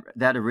that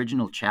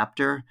original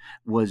chapter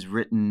was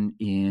written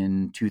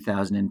in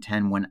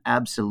 2010 when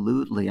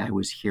absolutely I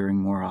was hearing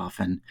more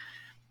often,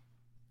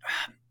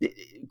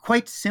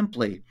 quite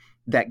simply,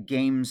 that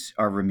games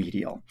are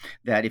remedial,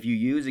 that if you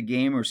use a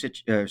game or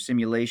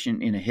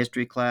simulation in a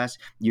history class,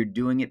 you're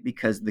doing it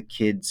because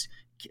because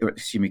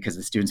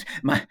the students,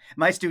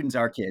 my students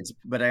are kids,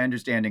 but I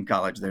understand in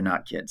college they're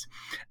not kids.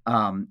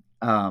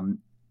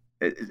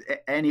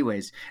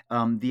 Anyways,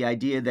 the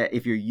idea that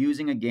if you're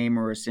using a game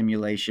or a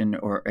simulation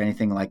or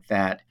anything like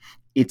that,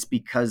 it's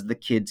because the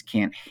kids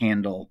can't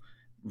handle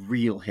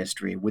real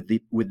history, with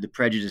the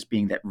prejudice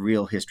being that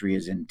real history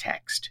is in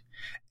text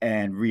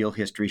and real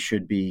history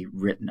should be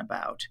written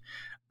about.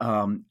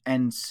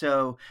 And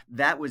so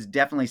that was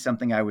definitely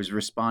something I was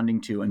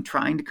responding to and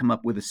trying to come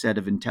up with a set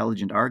of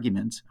intelligent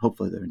arguments.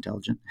 Hopefully they're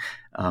intelligent.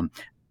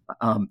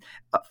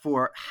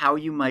 For how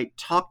you might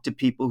talk to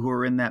people who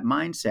are in that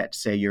mindset.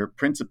 Say your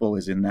principal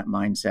is in that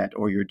mindset,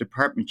 or your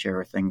department chair,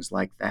 or things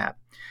like that.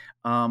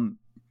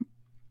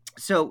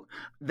 So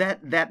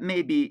that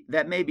may be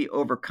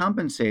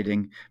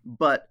overcompensating,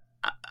 but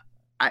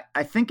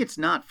I think it's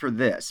not for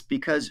this,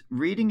 because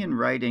reading and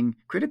writing,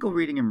 critical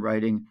reading and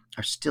writing,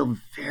 are still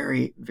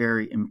very,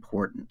 very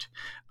important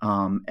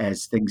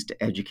as things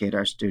to educate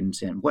our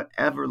students in,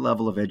 whatever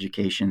level of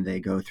education they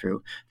go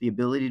through. The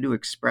ability to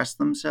express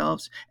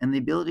themselves and the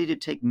ability to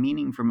take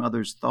meaning from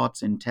others'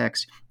 thoughts in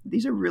text,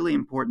 these are really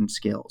important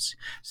skills.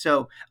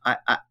 So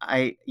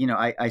I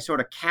sort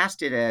of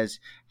cast it as,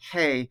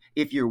 hey,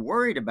 if you're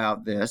worried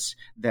about this,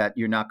 that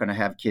you're not going to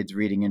have kids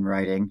reading and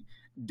writing,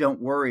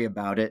 don't worry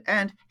about it.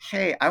 And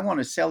hey, I want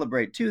to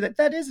celebrate too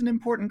that is an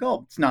important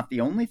goal. It's not the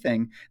only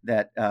thing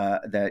that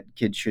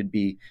kids should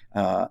be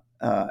taught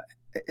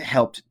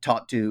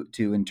to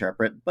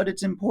interpret, but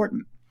it's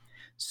important.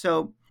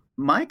 So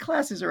my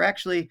classes are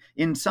actually,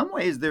 in some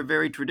ways, they're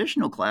very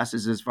traditional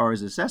classes as far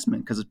as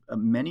assessment, because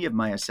many of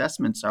my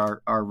assessments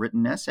are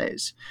written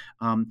essays.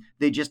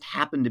 They just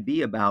happen to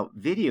be about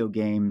video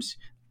games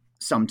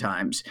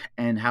sometimes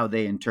and how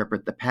they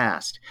interpret the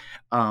past.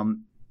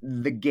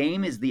 The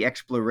game is the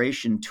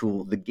exploration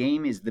tool. The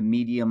game is the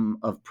medium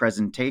of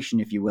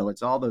presentation, if you will.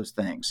 It's all those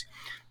things.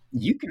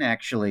 You can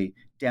actually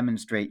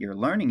demonstrate your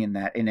learning in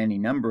that in any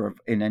number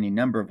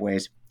of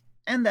ways,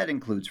 and that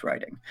includes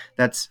writing.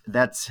 That's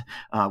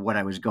what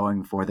I was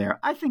going for there.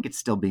 I think it's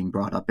still being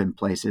brought up in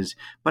places,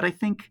 but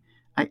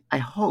I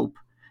hope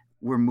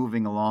we're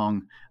moving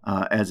along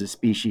as a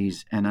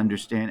species and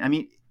understand. I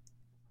mean,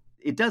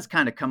 it does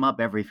kind of come up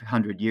every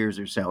 100 years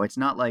or so. It's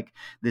not like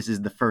this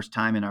is the first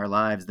time in our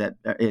lives that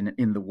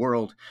in the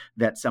world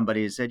that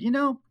somebody has said,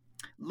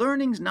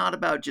 learning's not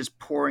about just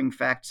pouring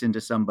facts into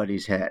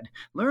somebody's head.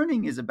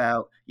 Learning is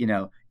about,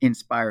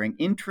 inspiring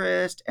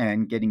interest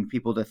and getting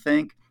people to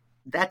think.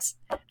 That's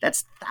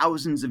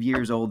thousands of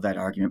years old, that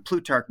argument.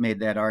 Plutarch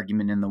made that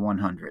argument in the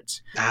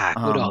 100s.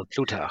 Good old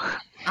Plutarch.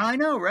 I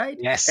know, right?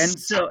 Yes. And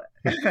so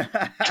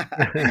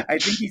I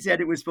think he said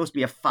it was supposed to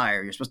be a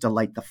fire. You're supposed to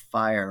light the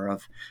fire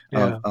of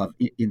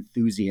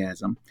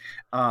enthusiasm.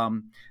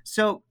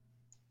 So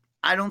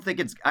I don't think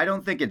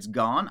it's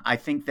gone. I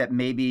think that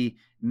maybe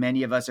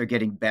many of us are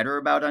getting better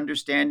about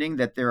understanding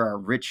that there are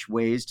rich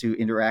ways to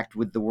interact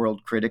with the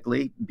world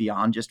critically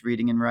beyond just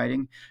reading and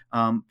writing.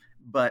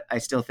 But I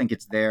still think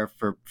it's there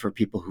for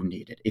people who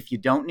need it. If you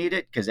don't need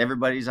it because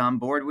everybody's on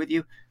board with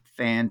you,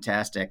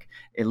 fantastic.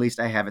 At least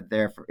I have it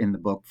there in the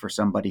book for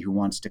somebody who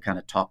wants to kind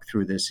of talk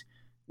through this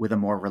with a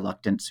more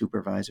reluctant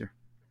supervisor.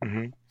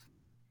 Mm-hmm.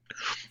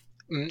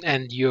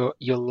 And your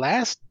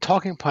last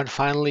talking point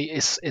finally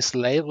is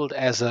labeled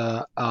as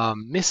a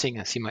missing,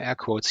 I see my air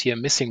quotes here,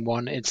 missing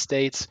one. It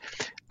states,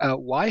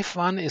 why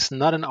fun is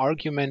not an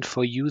argument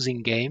for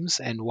using games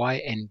and why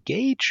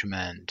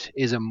engagement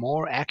is a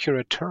more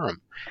accurate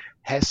term.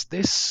 Has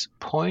this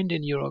point,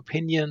 in your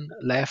opinion,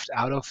 have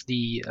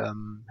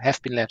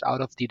been left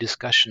out of the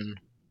discussion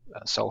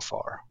so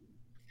far?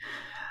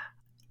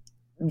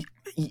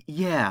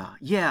 Yeah.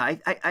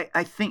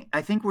 I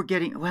think we're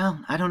getting, well,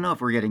 I don't know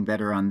if we're getting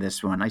better on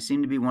this one. I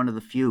seem to be one of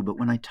the few, but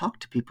when I talk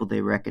to people,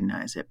 they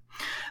recognize it.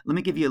 Let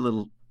me give you a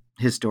little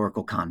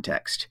historical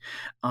context.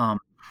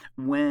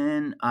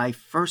 When I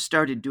first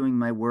started doing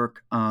my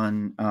work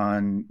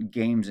on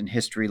games and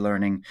history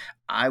learning,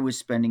 I was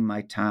spending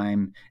my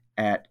time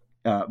at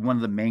one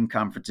of the main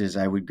conferences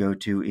I would go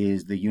to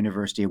is the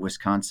University of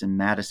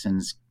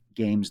Wisconsin-Madison's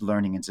Games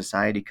Learning and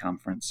Society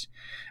Conference.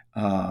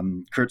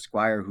 Kurt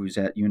Squire, who's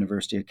at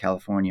University of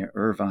California,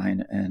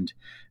 Irvine, and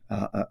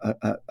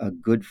a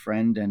good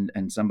friend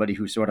and somebody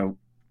who sort of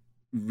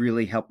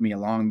really helped me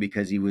along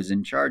because he was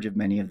in charge of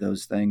many of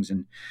those things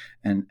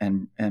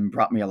and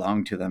brought me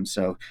along to them.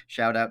 So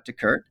shout out to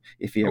Kurt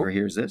if he ever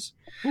hears this.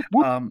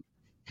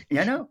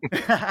 Yeah, no.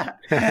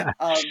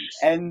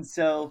 And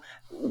so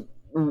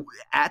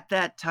at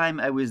that time,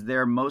 I was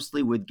there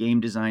mostly with game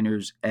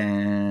designers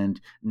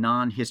and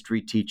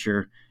non-history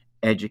teacher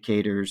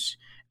educators,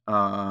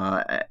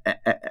 but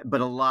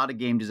a lot of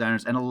game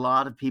designers and a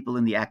lot of people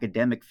in the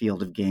academic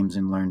field of games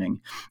and learning.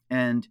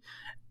 And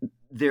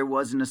there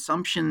was an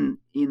assumption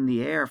in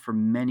the air for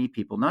many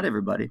people, not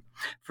everybody,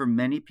 for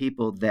many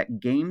people, that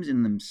games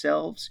in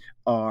themselves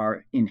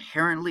are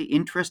inherently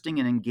interesting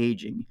and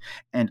engaging.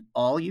 And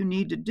all you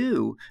need to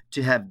do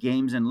to have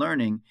games and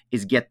learning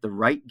is get the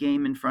right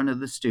game in front of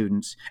the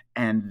students,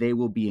 and they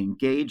will be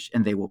engaged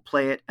and they will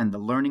play it, and the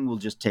learning will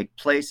just take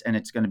place, and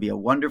it's going to be a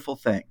wonderful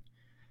thing.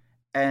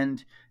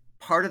 And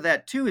part of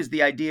that, too, is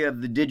the idea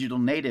of the digital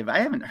native. I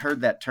haven't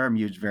heard that term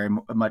used very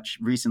much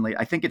recently.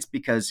 I think it's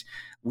because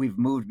we've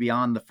moved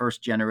beyond the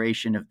first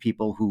generation of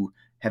people who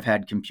have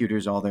had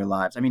computers all their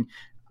lives. I mean,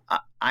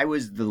 I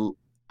was the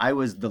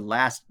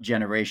last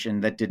generation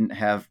that didn't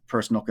have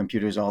personal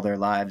computers all their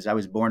lives. I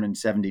was born in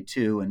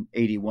 1972, and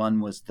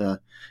 1981 was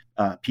the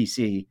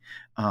PC.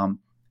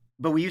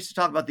 But we used to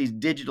talk about these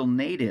digital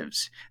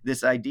natives,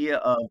 this idea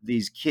of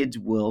these kids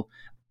will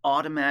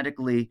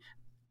automatically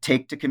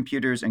take to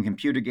computers and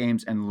computer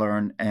games and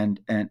learn,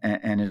 and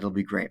it'll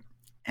be great.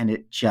 And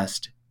it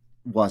just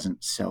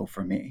wasn't so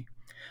for me.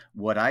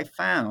 What I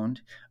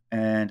found,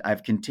 and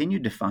I've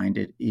continued to find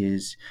it,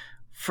 is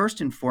first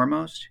and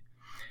foremost,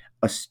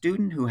 a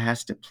student who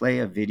has to play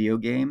a video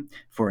game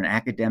for an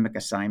academic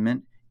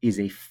assignment is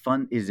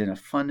in a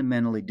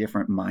fundamentally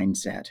different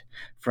mindset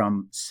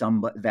from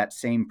that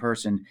same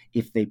person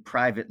if they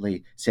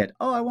privately said,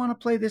 "Oh, I want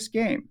to play this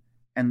game,"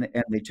 and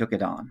they took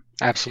it on.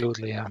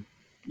 Absolutely, yeah.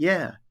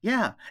 Yeah.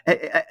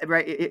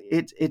 Right.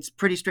 It's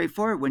pretty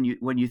straightforward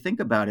when you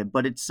think about it,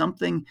 but it's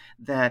something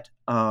that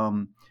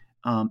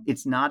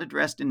it's not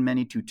addressed in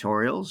many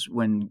tutorials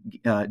when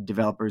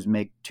developers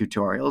make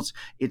tutorials.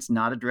 It's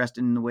not addressed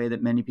in the way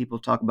that many people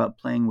talk about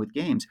playing with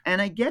games.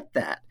 And I get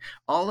that.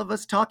 All of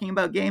us talking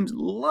about games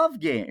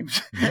love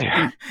games.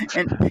 Yeah.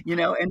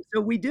 and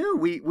so we do.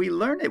 We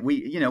learn it.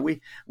 We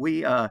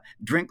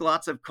drink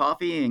lots of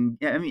coffee. And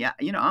I mean,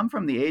 I'm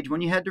from the age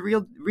when you had to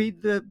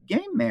read the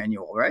game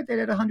manual, right? They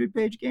had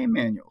 100-page game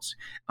manuals,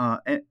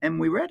 and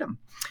we read them.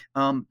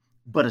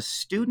 But a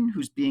student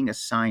who's being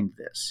assigned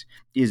this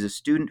is a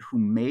student who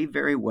may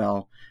very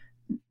well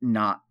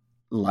not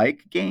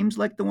like games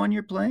like the one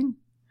you're playing,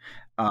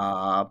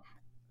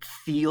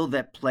 feel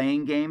that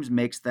playing games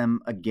makes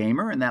them a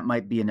gamer, and that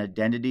might be an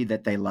identity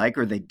that they like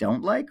or they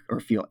don't like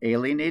or feel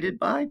alienated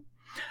by.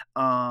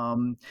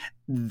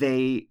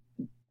 They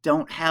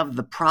don't have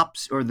the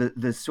props or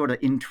the sort of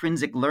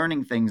intrinsic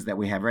learning things that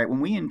we have, right?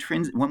 When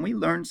we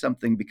learn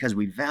something because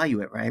we value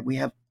it, right? We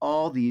have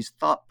all these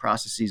thought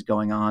processes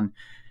going on,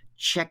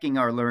 checking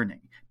our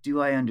learning.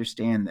 Do I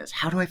understand this?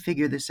 How do I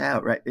figure this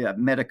out? Right?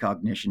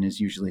 Metacognition is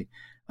usually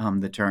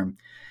the term.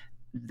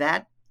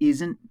 That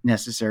isn't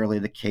necessarily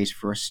the case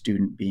for a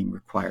student being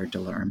required to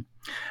learn.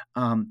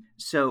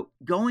 So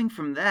going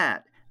from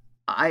that,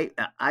 I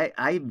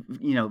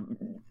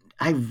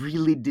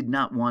really did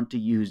not want to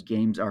use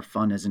games are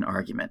fun as an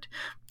argument.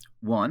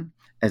 One,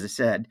 as I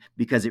said,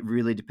 because it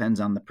really depends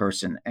on the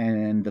person,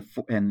 and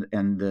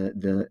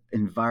the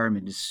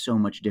environment is so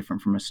much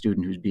different from a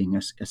student who's being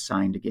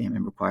assigned a game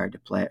and required to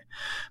play it.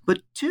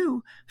 But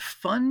two,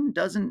 fun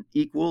doesn't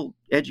equal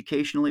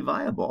educationally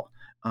viable.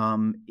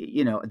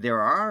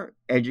 There are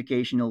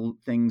educational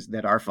things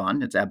that are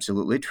fun. It's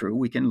absolutely true.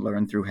 We can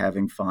learn through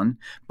having fun,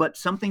 but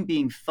something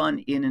being fun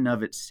in and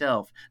of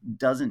itself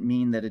doesn't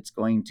mean that it's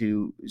going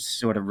to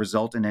sort of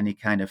result in any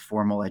kind of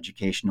formal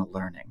educational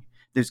learning.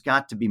 There's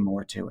got to be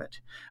more to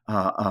it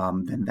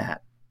than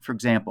that. For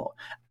example,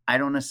 I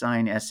don't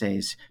assign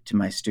essays to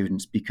my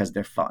students because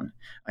they're fun.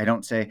 I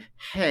don't say,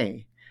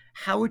 "Hey,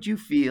 how would you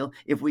feel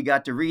if we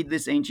got to read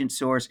this ancient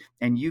source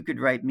and you could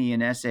write me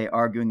an essay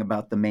arguing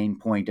about the main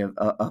point of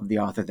the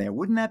author there?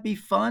 Wouldn't that be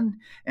fun?"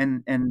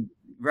 And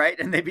right?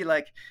 And they'd be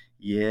like,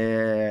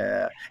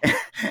 "Yeah."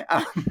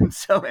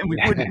 And we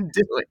wouldn't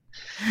do it.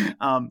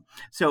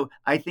 So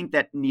I think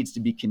that needs to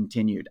be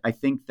continued. I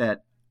think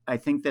that I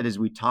think that as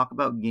we talk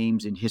about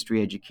games in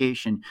history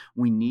education,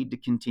 we need to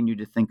continue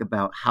to think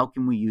about how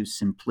can we use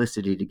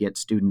simplicity to get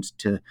students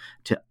to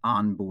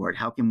onboard?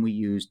 How can we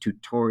use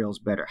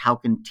tutorials better? How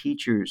can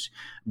teachers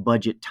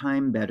budget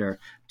time better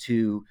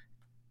to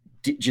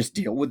just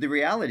deal with the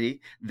reality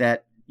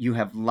that you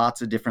have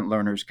lots of different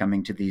learners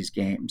coming to these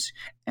games,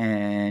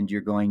 and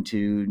you're going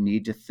to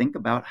need to think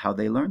about how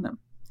they learn them.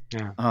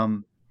 Yeah.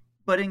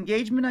 But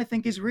engagement, I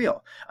think, is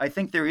real. I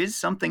think there is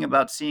something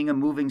about seeing a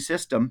moving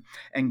system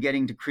and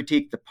getting to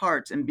critique the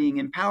parts and being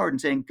empowered and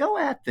saying, go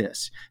at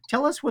this.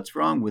 Tell us what's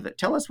wrong with it.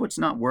 Tell us what's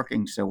not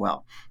working so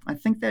well. I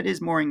think that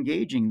is more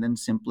engaging than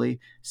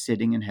simply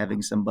sitting and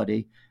having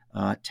somebody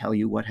tell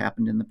you what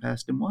happened in the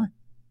past and why.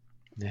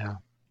 Yeah.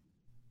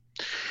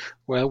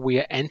 Well, we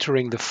are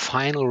entering the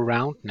final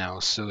round now,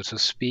 so to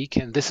speak,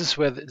 and this is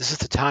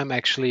the time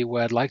actually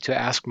where I'd like to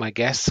ask my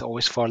guests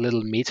always for a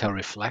little meta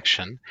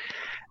reflection.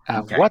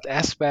 Okay. What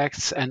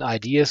aspects and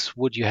ideas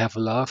would you have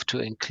loved to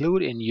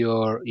include in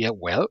your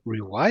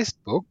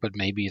revised book, but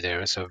maybe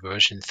there is a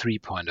version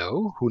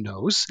 3.0, who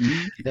knows,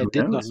 that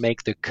did not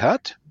make the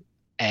cut?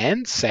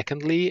 And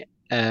secondly,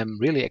 I'm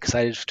really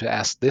excited to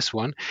ask this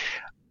one.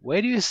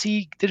 Where do you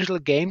see digital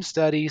game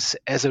studies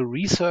as a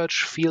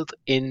research field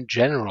in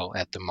general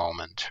at the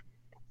moment?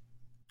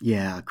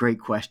 Yeah, great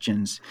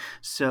questions.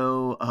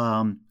 So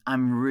I'm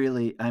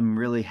really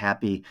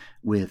happy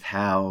with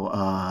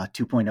how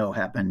 2.0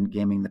 happened,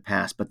 Gaming the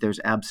Past, but there's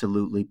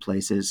absolutely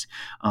places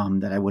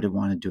that I would have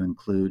wanted to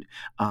include.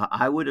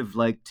 I would have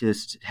liked to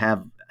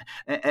have,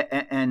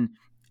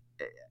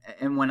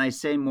 and when I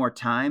say more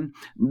time,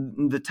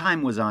 the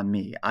time was on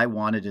me. I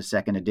wanted a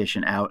second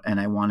edition out, and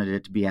I wanted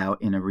it to be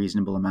out in a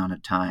reasonable amount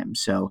of time.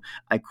 So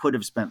I could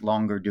have spent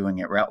longer doing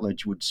it.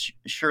 Routledge would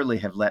surely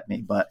have let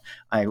me, but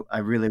I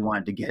really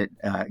wanted to get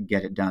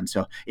it done.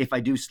 So if I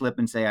do slip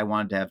and say I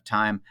wanted to have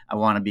time, I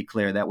want to be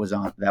clear that was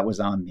on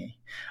me.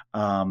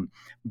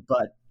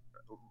 But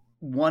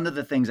one of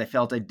the things I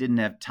felt I didn't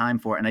have time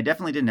for, and I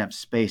definitely didn't have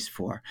space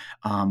for,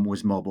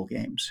 was mobile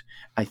games.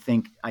 I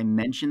think I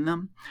mentioned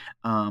them,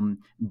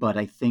 but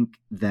I think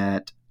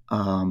that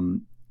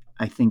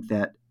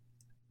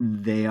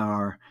they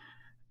are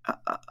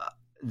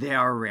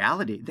a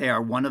reality. They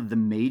are one of the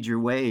major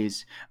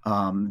ways.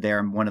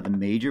 That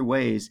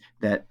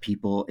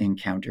people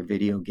encounter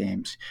video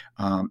games,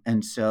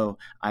 and so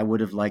I would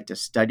have liked to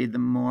study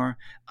them more.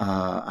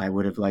 I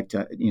would have liked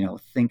to,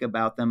 think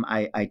about them.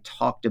 I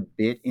talked a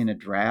bit in a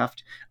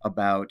draft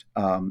about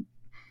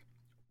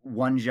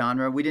one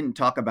genre. We didn't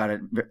talk about it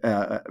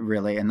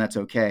really, and that's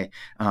okay.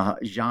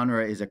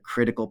 Genre is a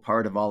critical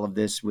part of all of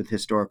this with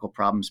historical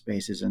problem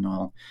spaces and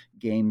all.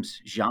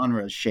 Games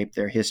genres shape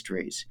their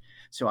histories.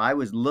 So I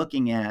was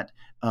looking at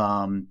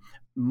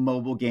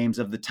mobile games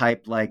of the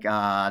type like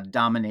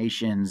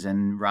Dominations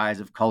and Rise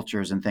of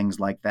Cultures and things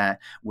like that,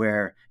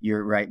 where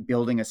you're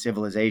building a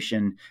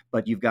civilization,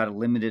 but you've got a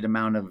limited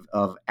amount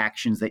of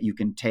actions that you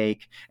can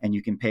take, and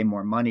you can pay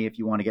more money if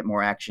you want to get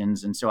more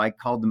actions. And so I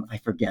called them, I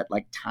forget,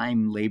 like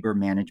time labor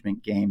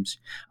management games.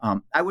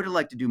 I would have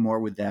liked to do more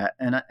with that,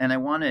 and I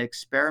want to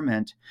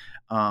experiment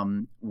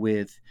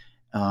with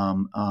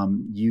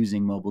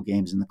using mobile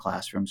games in the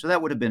classroom. So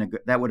that would have been a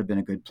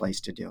good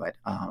place to do it.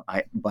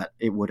 But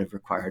it would have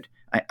required.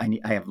 I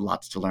have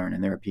lots to learn,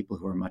 and there are people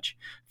who are much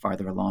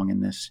farther along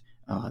in this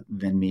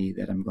than me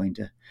that I'm going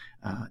to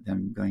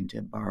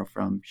borrow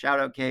from. Shout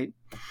out, Kate.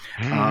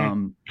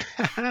 And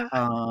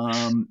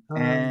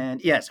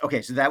yes,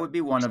 okay. So that would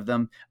be one of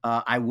them.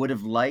 I would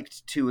have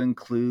liked to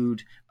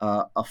include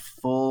a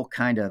full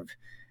kind of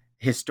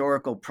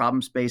historical problem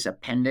space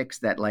appendix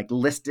that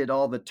listed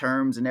all the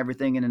terms and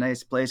everything in a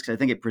nice place, because I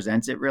think it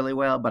presents it really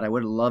well. But I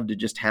would have loved to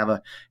just have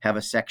a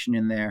section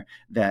in there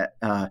that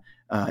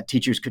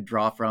teachers could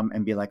draw from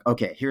and be like,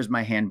 okay, here's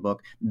my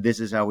handbook.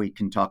 This is how we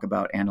can talk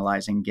about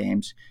analyzing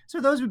games.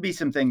 So those would be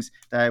some things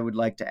that I would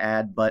like to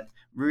add. But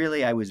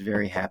really, I was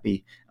very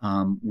happy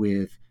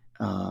to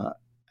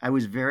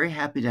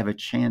have a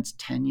chance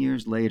 10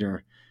 years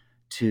later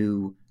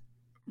to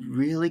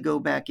really go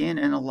back in,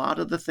 and a lot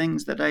of the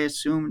things that I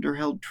assumed or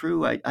held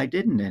true, I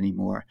didn't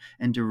anymore,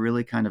 and to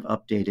really kind of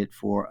update it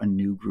for a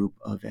new group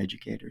of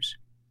educators.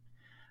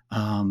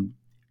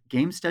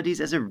 Game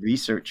studies as a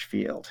research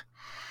field.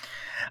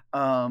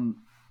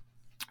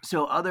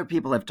 So other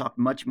people have talked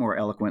much more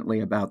eloquently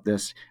about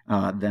this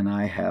than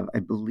I have. I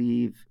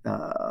believe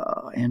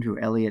Andrew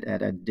Elliott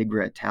at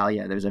Digra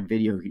Italia, there's a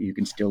video you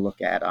can still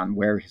look at on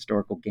where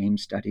historical game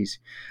studies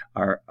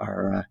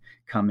are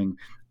coming.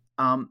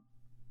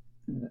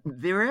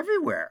 They're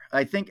everywhere.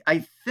 I think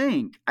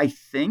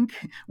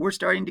we're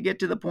starting to get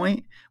to the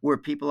point where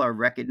people are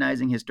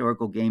recognizing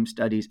historical game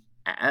studies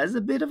as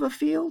a bit of a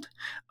field.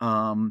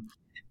 But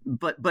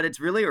it's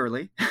really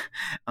early.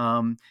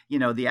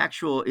 The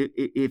actual,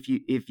 if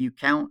you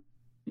count,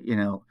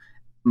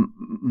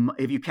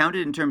 if you count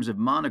it in terms of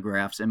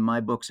monographs, and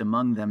my book's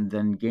among them,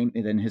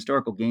 then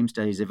historical game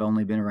studies have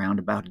only been around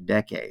about a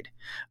decade,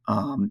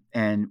 and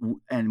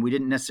we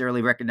didn't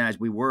necessarily recognize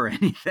we were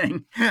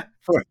anything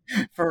for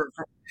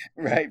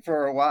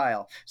a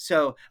while.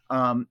 So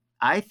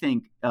I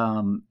think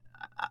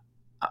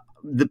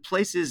the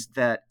places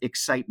that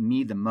excite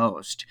me the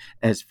most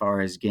as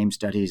far as game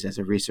studies as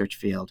a research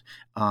field,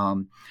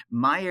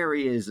 my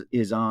area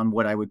is on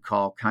what I would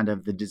call kind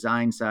of the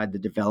design side, the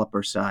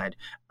developer side.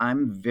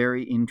 I'm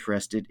very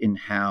interested in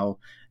how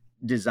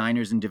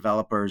designers and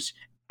developers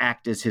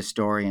act as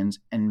historians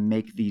and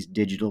make these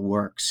digital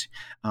works.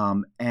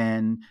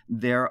 And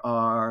there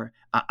are,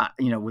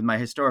 with my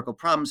historical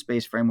problem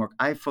space framework,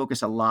 I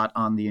focus a lot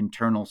on the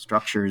internal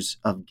structures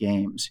of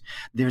games.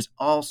 There's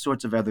all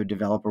sorts of other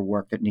developer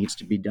work that needs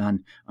to be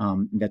done.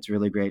 That's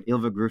really great.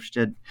 Ylva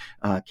Grufstad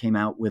came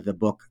out with a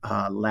book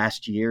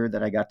last year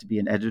that I got to be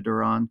an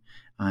editor on.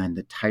 And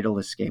the title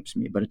escapes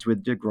me, but it's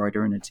with De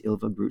Gruyter and it's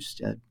Ylva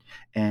Grufstad.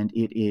 And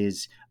it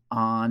is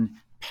on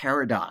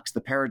Paradox,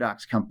 the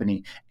Paradox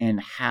company,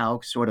 and how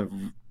sort of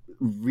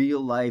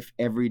real life,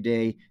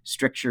 everyday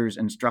strictures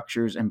and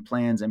structures and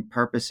plans and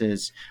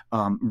purposes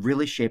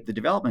really shape the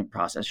development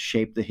process,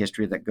 shape the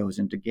history that goes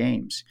into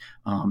games.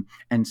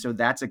 And so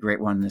that's a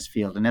great one in this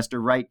field. And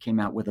Esther Wright came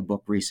out with a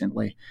book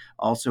recently,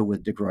 also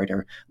with De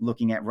Gruyter,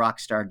 looking at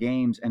Rockstar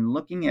Games and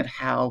looking at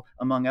how,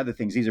 among other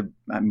things, these are,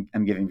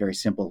 I'm giving very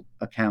simple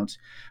accounts,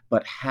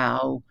 but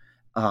how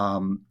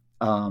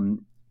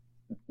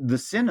the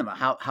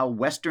cinema, how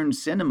Western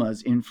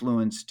cinemas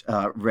influenced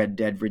Red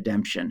Dead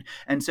Redemption.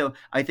 And so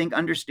I think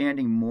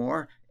understanding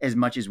more as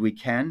much as we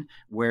can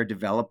where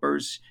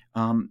developers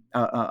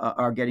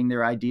are getting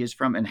their ideas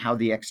from and how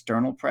the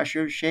external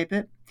pressures shape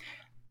it.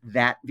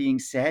 That being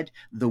said,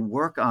 the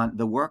work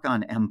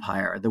on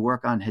Empire, the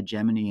work on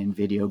hegemony in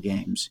video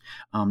games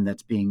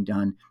that's being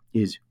done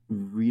is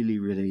really,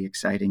 really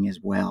exciting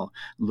as well,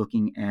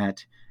 looking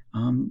at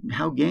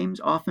how games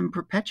often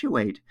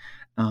perpetuate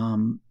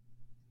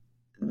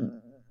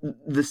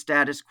the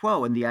status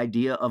quo and the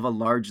idea of a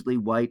largely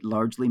white,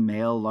 largely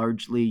male,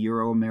 largely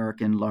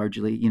Euro-American,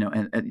 largely,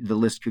 and the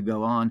list could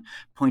go on,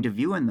 point of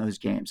view in those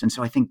games. And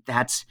so I think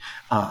that's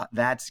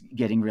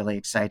getting really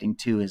exciting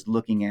too, is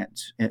looking at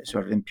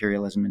sort of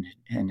imperialism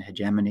and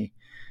hegemony.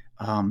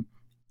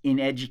 In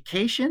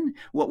education,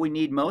 what we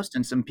need most,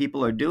 and some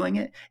people are doing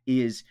it,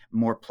 is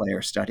more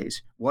player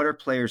studies. What are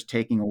players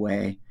taking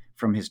away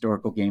from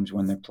historical games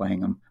when they're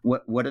playing them?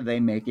 What are they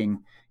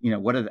making?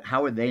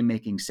 How are they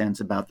making sense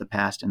about the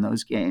past in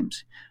those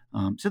games?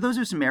 So those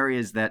are some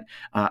areas that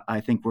I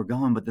think we're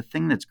going. But the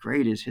thing that's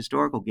great is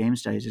historical game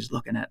studies is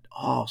looking at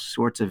all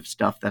sorts of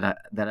stuff that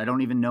I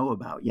don't even know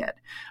about yet.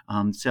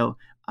 So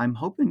I'm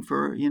hoping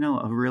for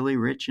a really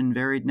rich and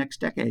varied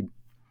next decade.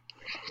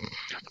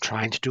 I'm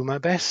trying to do my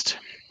best.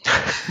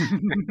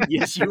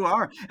 Yes, you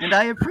are, and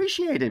I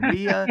appreciate it.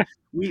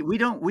 We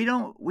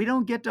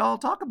don't get to all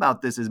talk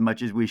about this as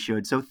much as we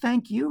should. So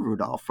thank you,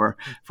 Rudolf,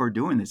 for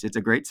doing this. It's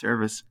a great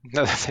service.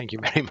 No, thank you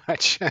very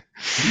much.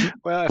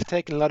 Well, I've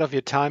taken a lot of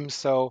your time,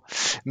 so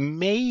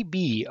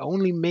maybe,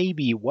 only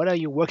maybe, what are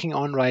you working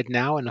on right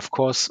now? And of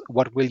course,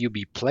 what will you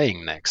be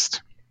playing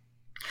next?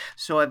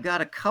 So I've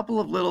got a couple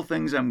of little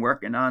things I'm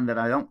working on that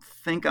I don't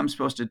think I'm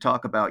supposed to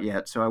talk about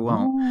yet, so I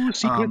won't. Ooh,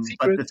 secrets.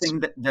 But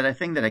the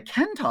thing that I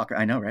can talk,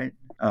 I know, right?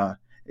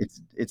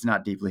 It's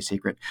not deeply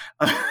secret.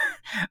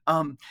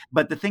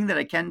 But the thing that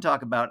I can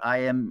talk about, I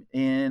am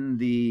in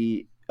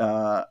the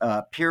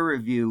peer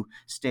review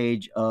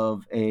stage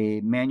of a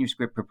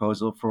manuscript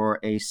proposal for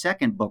a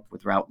second book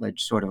with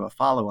Routledge, sort of a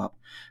follow-up,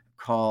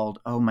 called,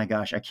 oh my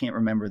gosh, I can't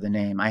remember the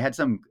name. I had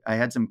some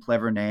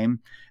clever name,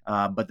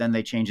 but then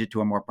they changed it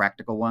to a more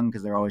practical one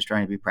because they're always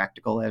trying to be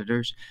practical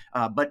editors.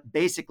 But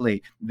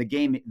basically,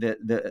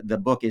 the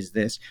book is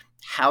this: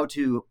 how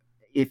to,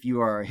 if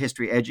you are a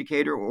history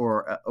educator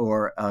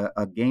or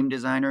a game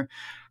designer,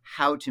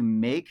 how to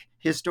make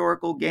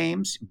historical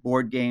games,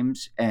 board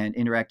games, and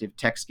interactive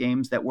text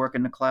games that work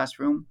in the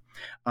classroom.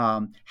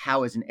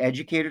 How, as an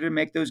educator, to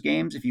make those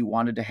games if you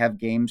wanted to have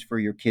games for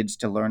your kids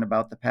to learn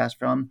about the past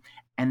from.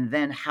 And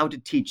then how to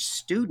teach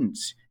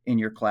students in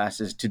your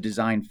classes to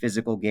design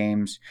physical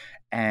games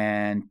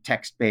and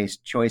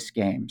text-based choice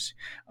games.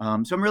 So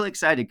I'm really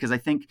excited because I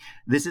think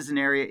this is an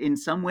area, in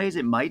some ways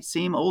it might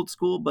seem old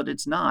school, but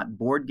it's not.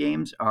 Board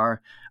games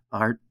are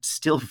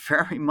still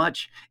very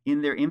much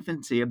in their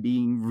infancy of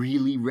being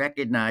really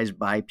recognized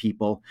by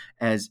people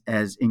as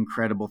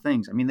incredible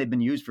things. I mean, they've been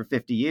used for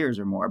 50 years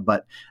or more,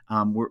 but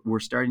we're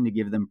starting to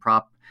give them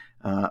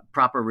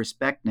proper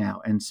respect now.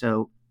 And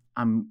so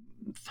I'm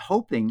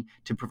hoping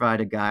to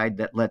provide a guide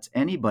that lets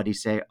anybody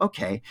say,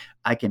 okay,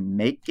 I can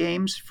make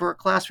games for a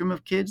classroom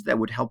of kids that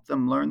would help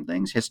them learn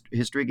things,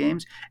 history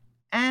games,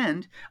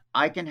 and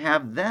I can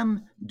have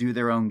them do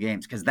their own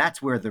games, because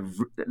that's where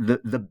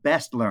the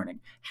best learning,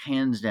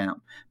 hands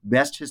down,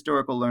 best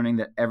historical learning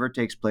that ever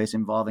takes place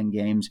involving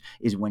games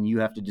is when you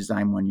have to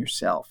design one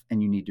yourself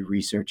and you need to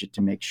research it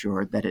to make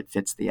sure that it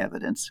fits the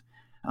evidence.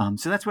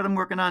 So that's what I'm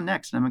working on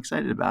next, and I'm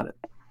excited about it.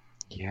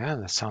 Yeah,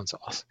 that sounds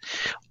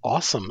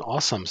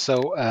awesome.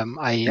 So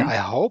I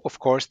hope, of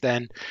course,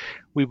 then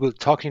we will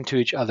talking to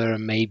each other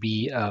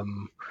maybe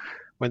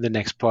when the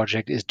next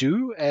project is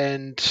due,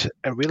 and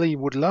I really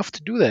would love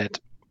to do that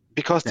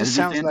because this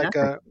sounds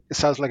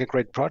like a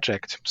great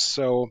project.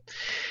 So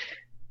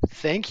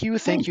Thank you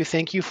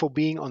for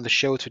being on the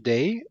show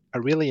today. I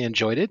really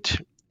enjoyed it.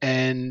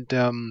 And,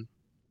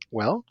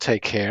 well,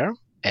 take care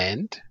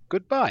and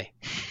goodbye.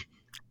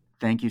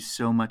 Thank you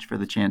so much for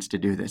the chance to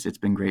do this. It's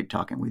been great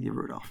talking with you,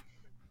 Rudolf.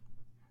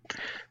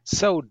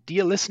 So,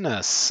 dear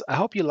listeners, I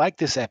hope you liked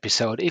this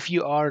episode. If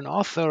you are an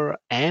author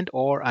and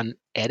or an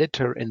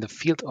editor in the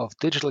field of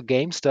digital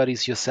game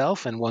studies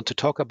yourself and want to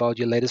talk about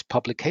your latest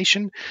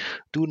publication,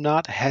 do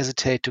not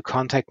hesitate to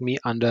contact me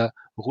under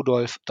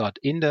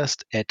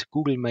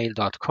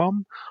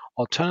rudolf.inderst@googlemail.com.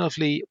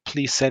 Alternatively,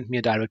 please send me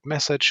a direct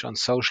message on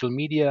social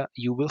media.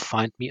 You will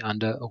find me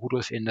under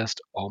Rudolf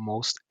Inderst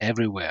almost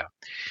everywhere.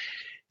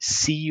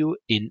 See you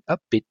in a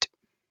bit.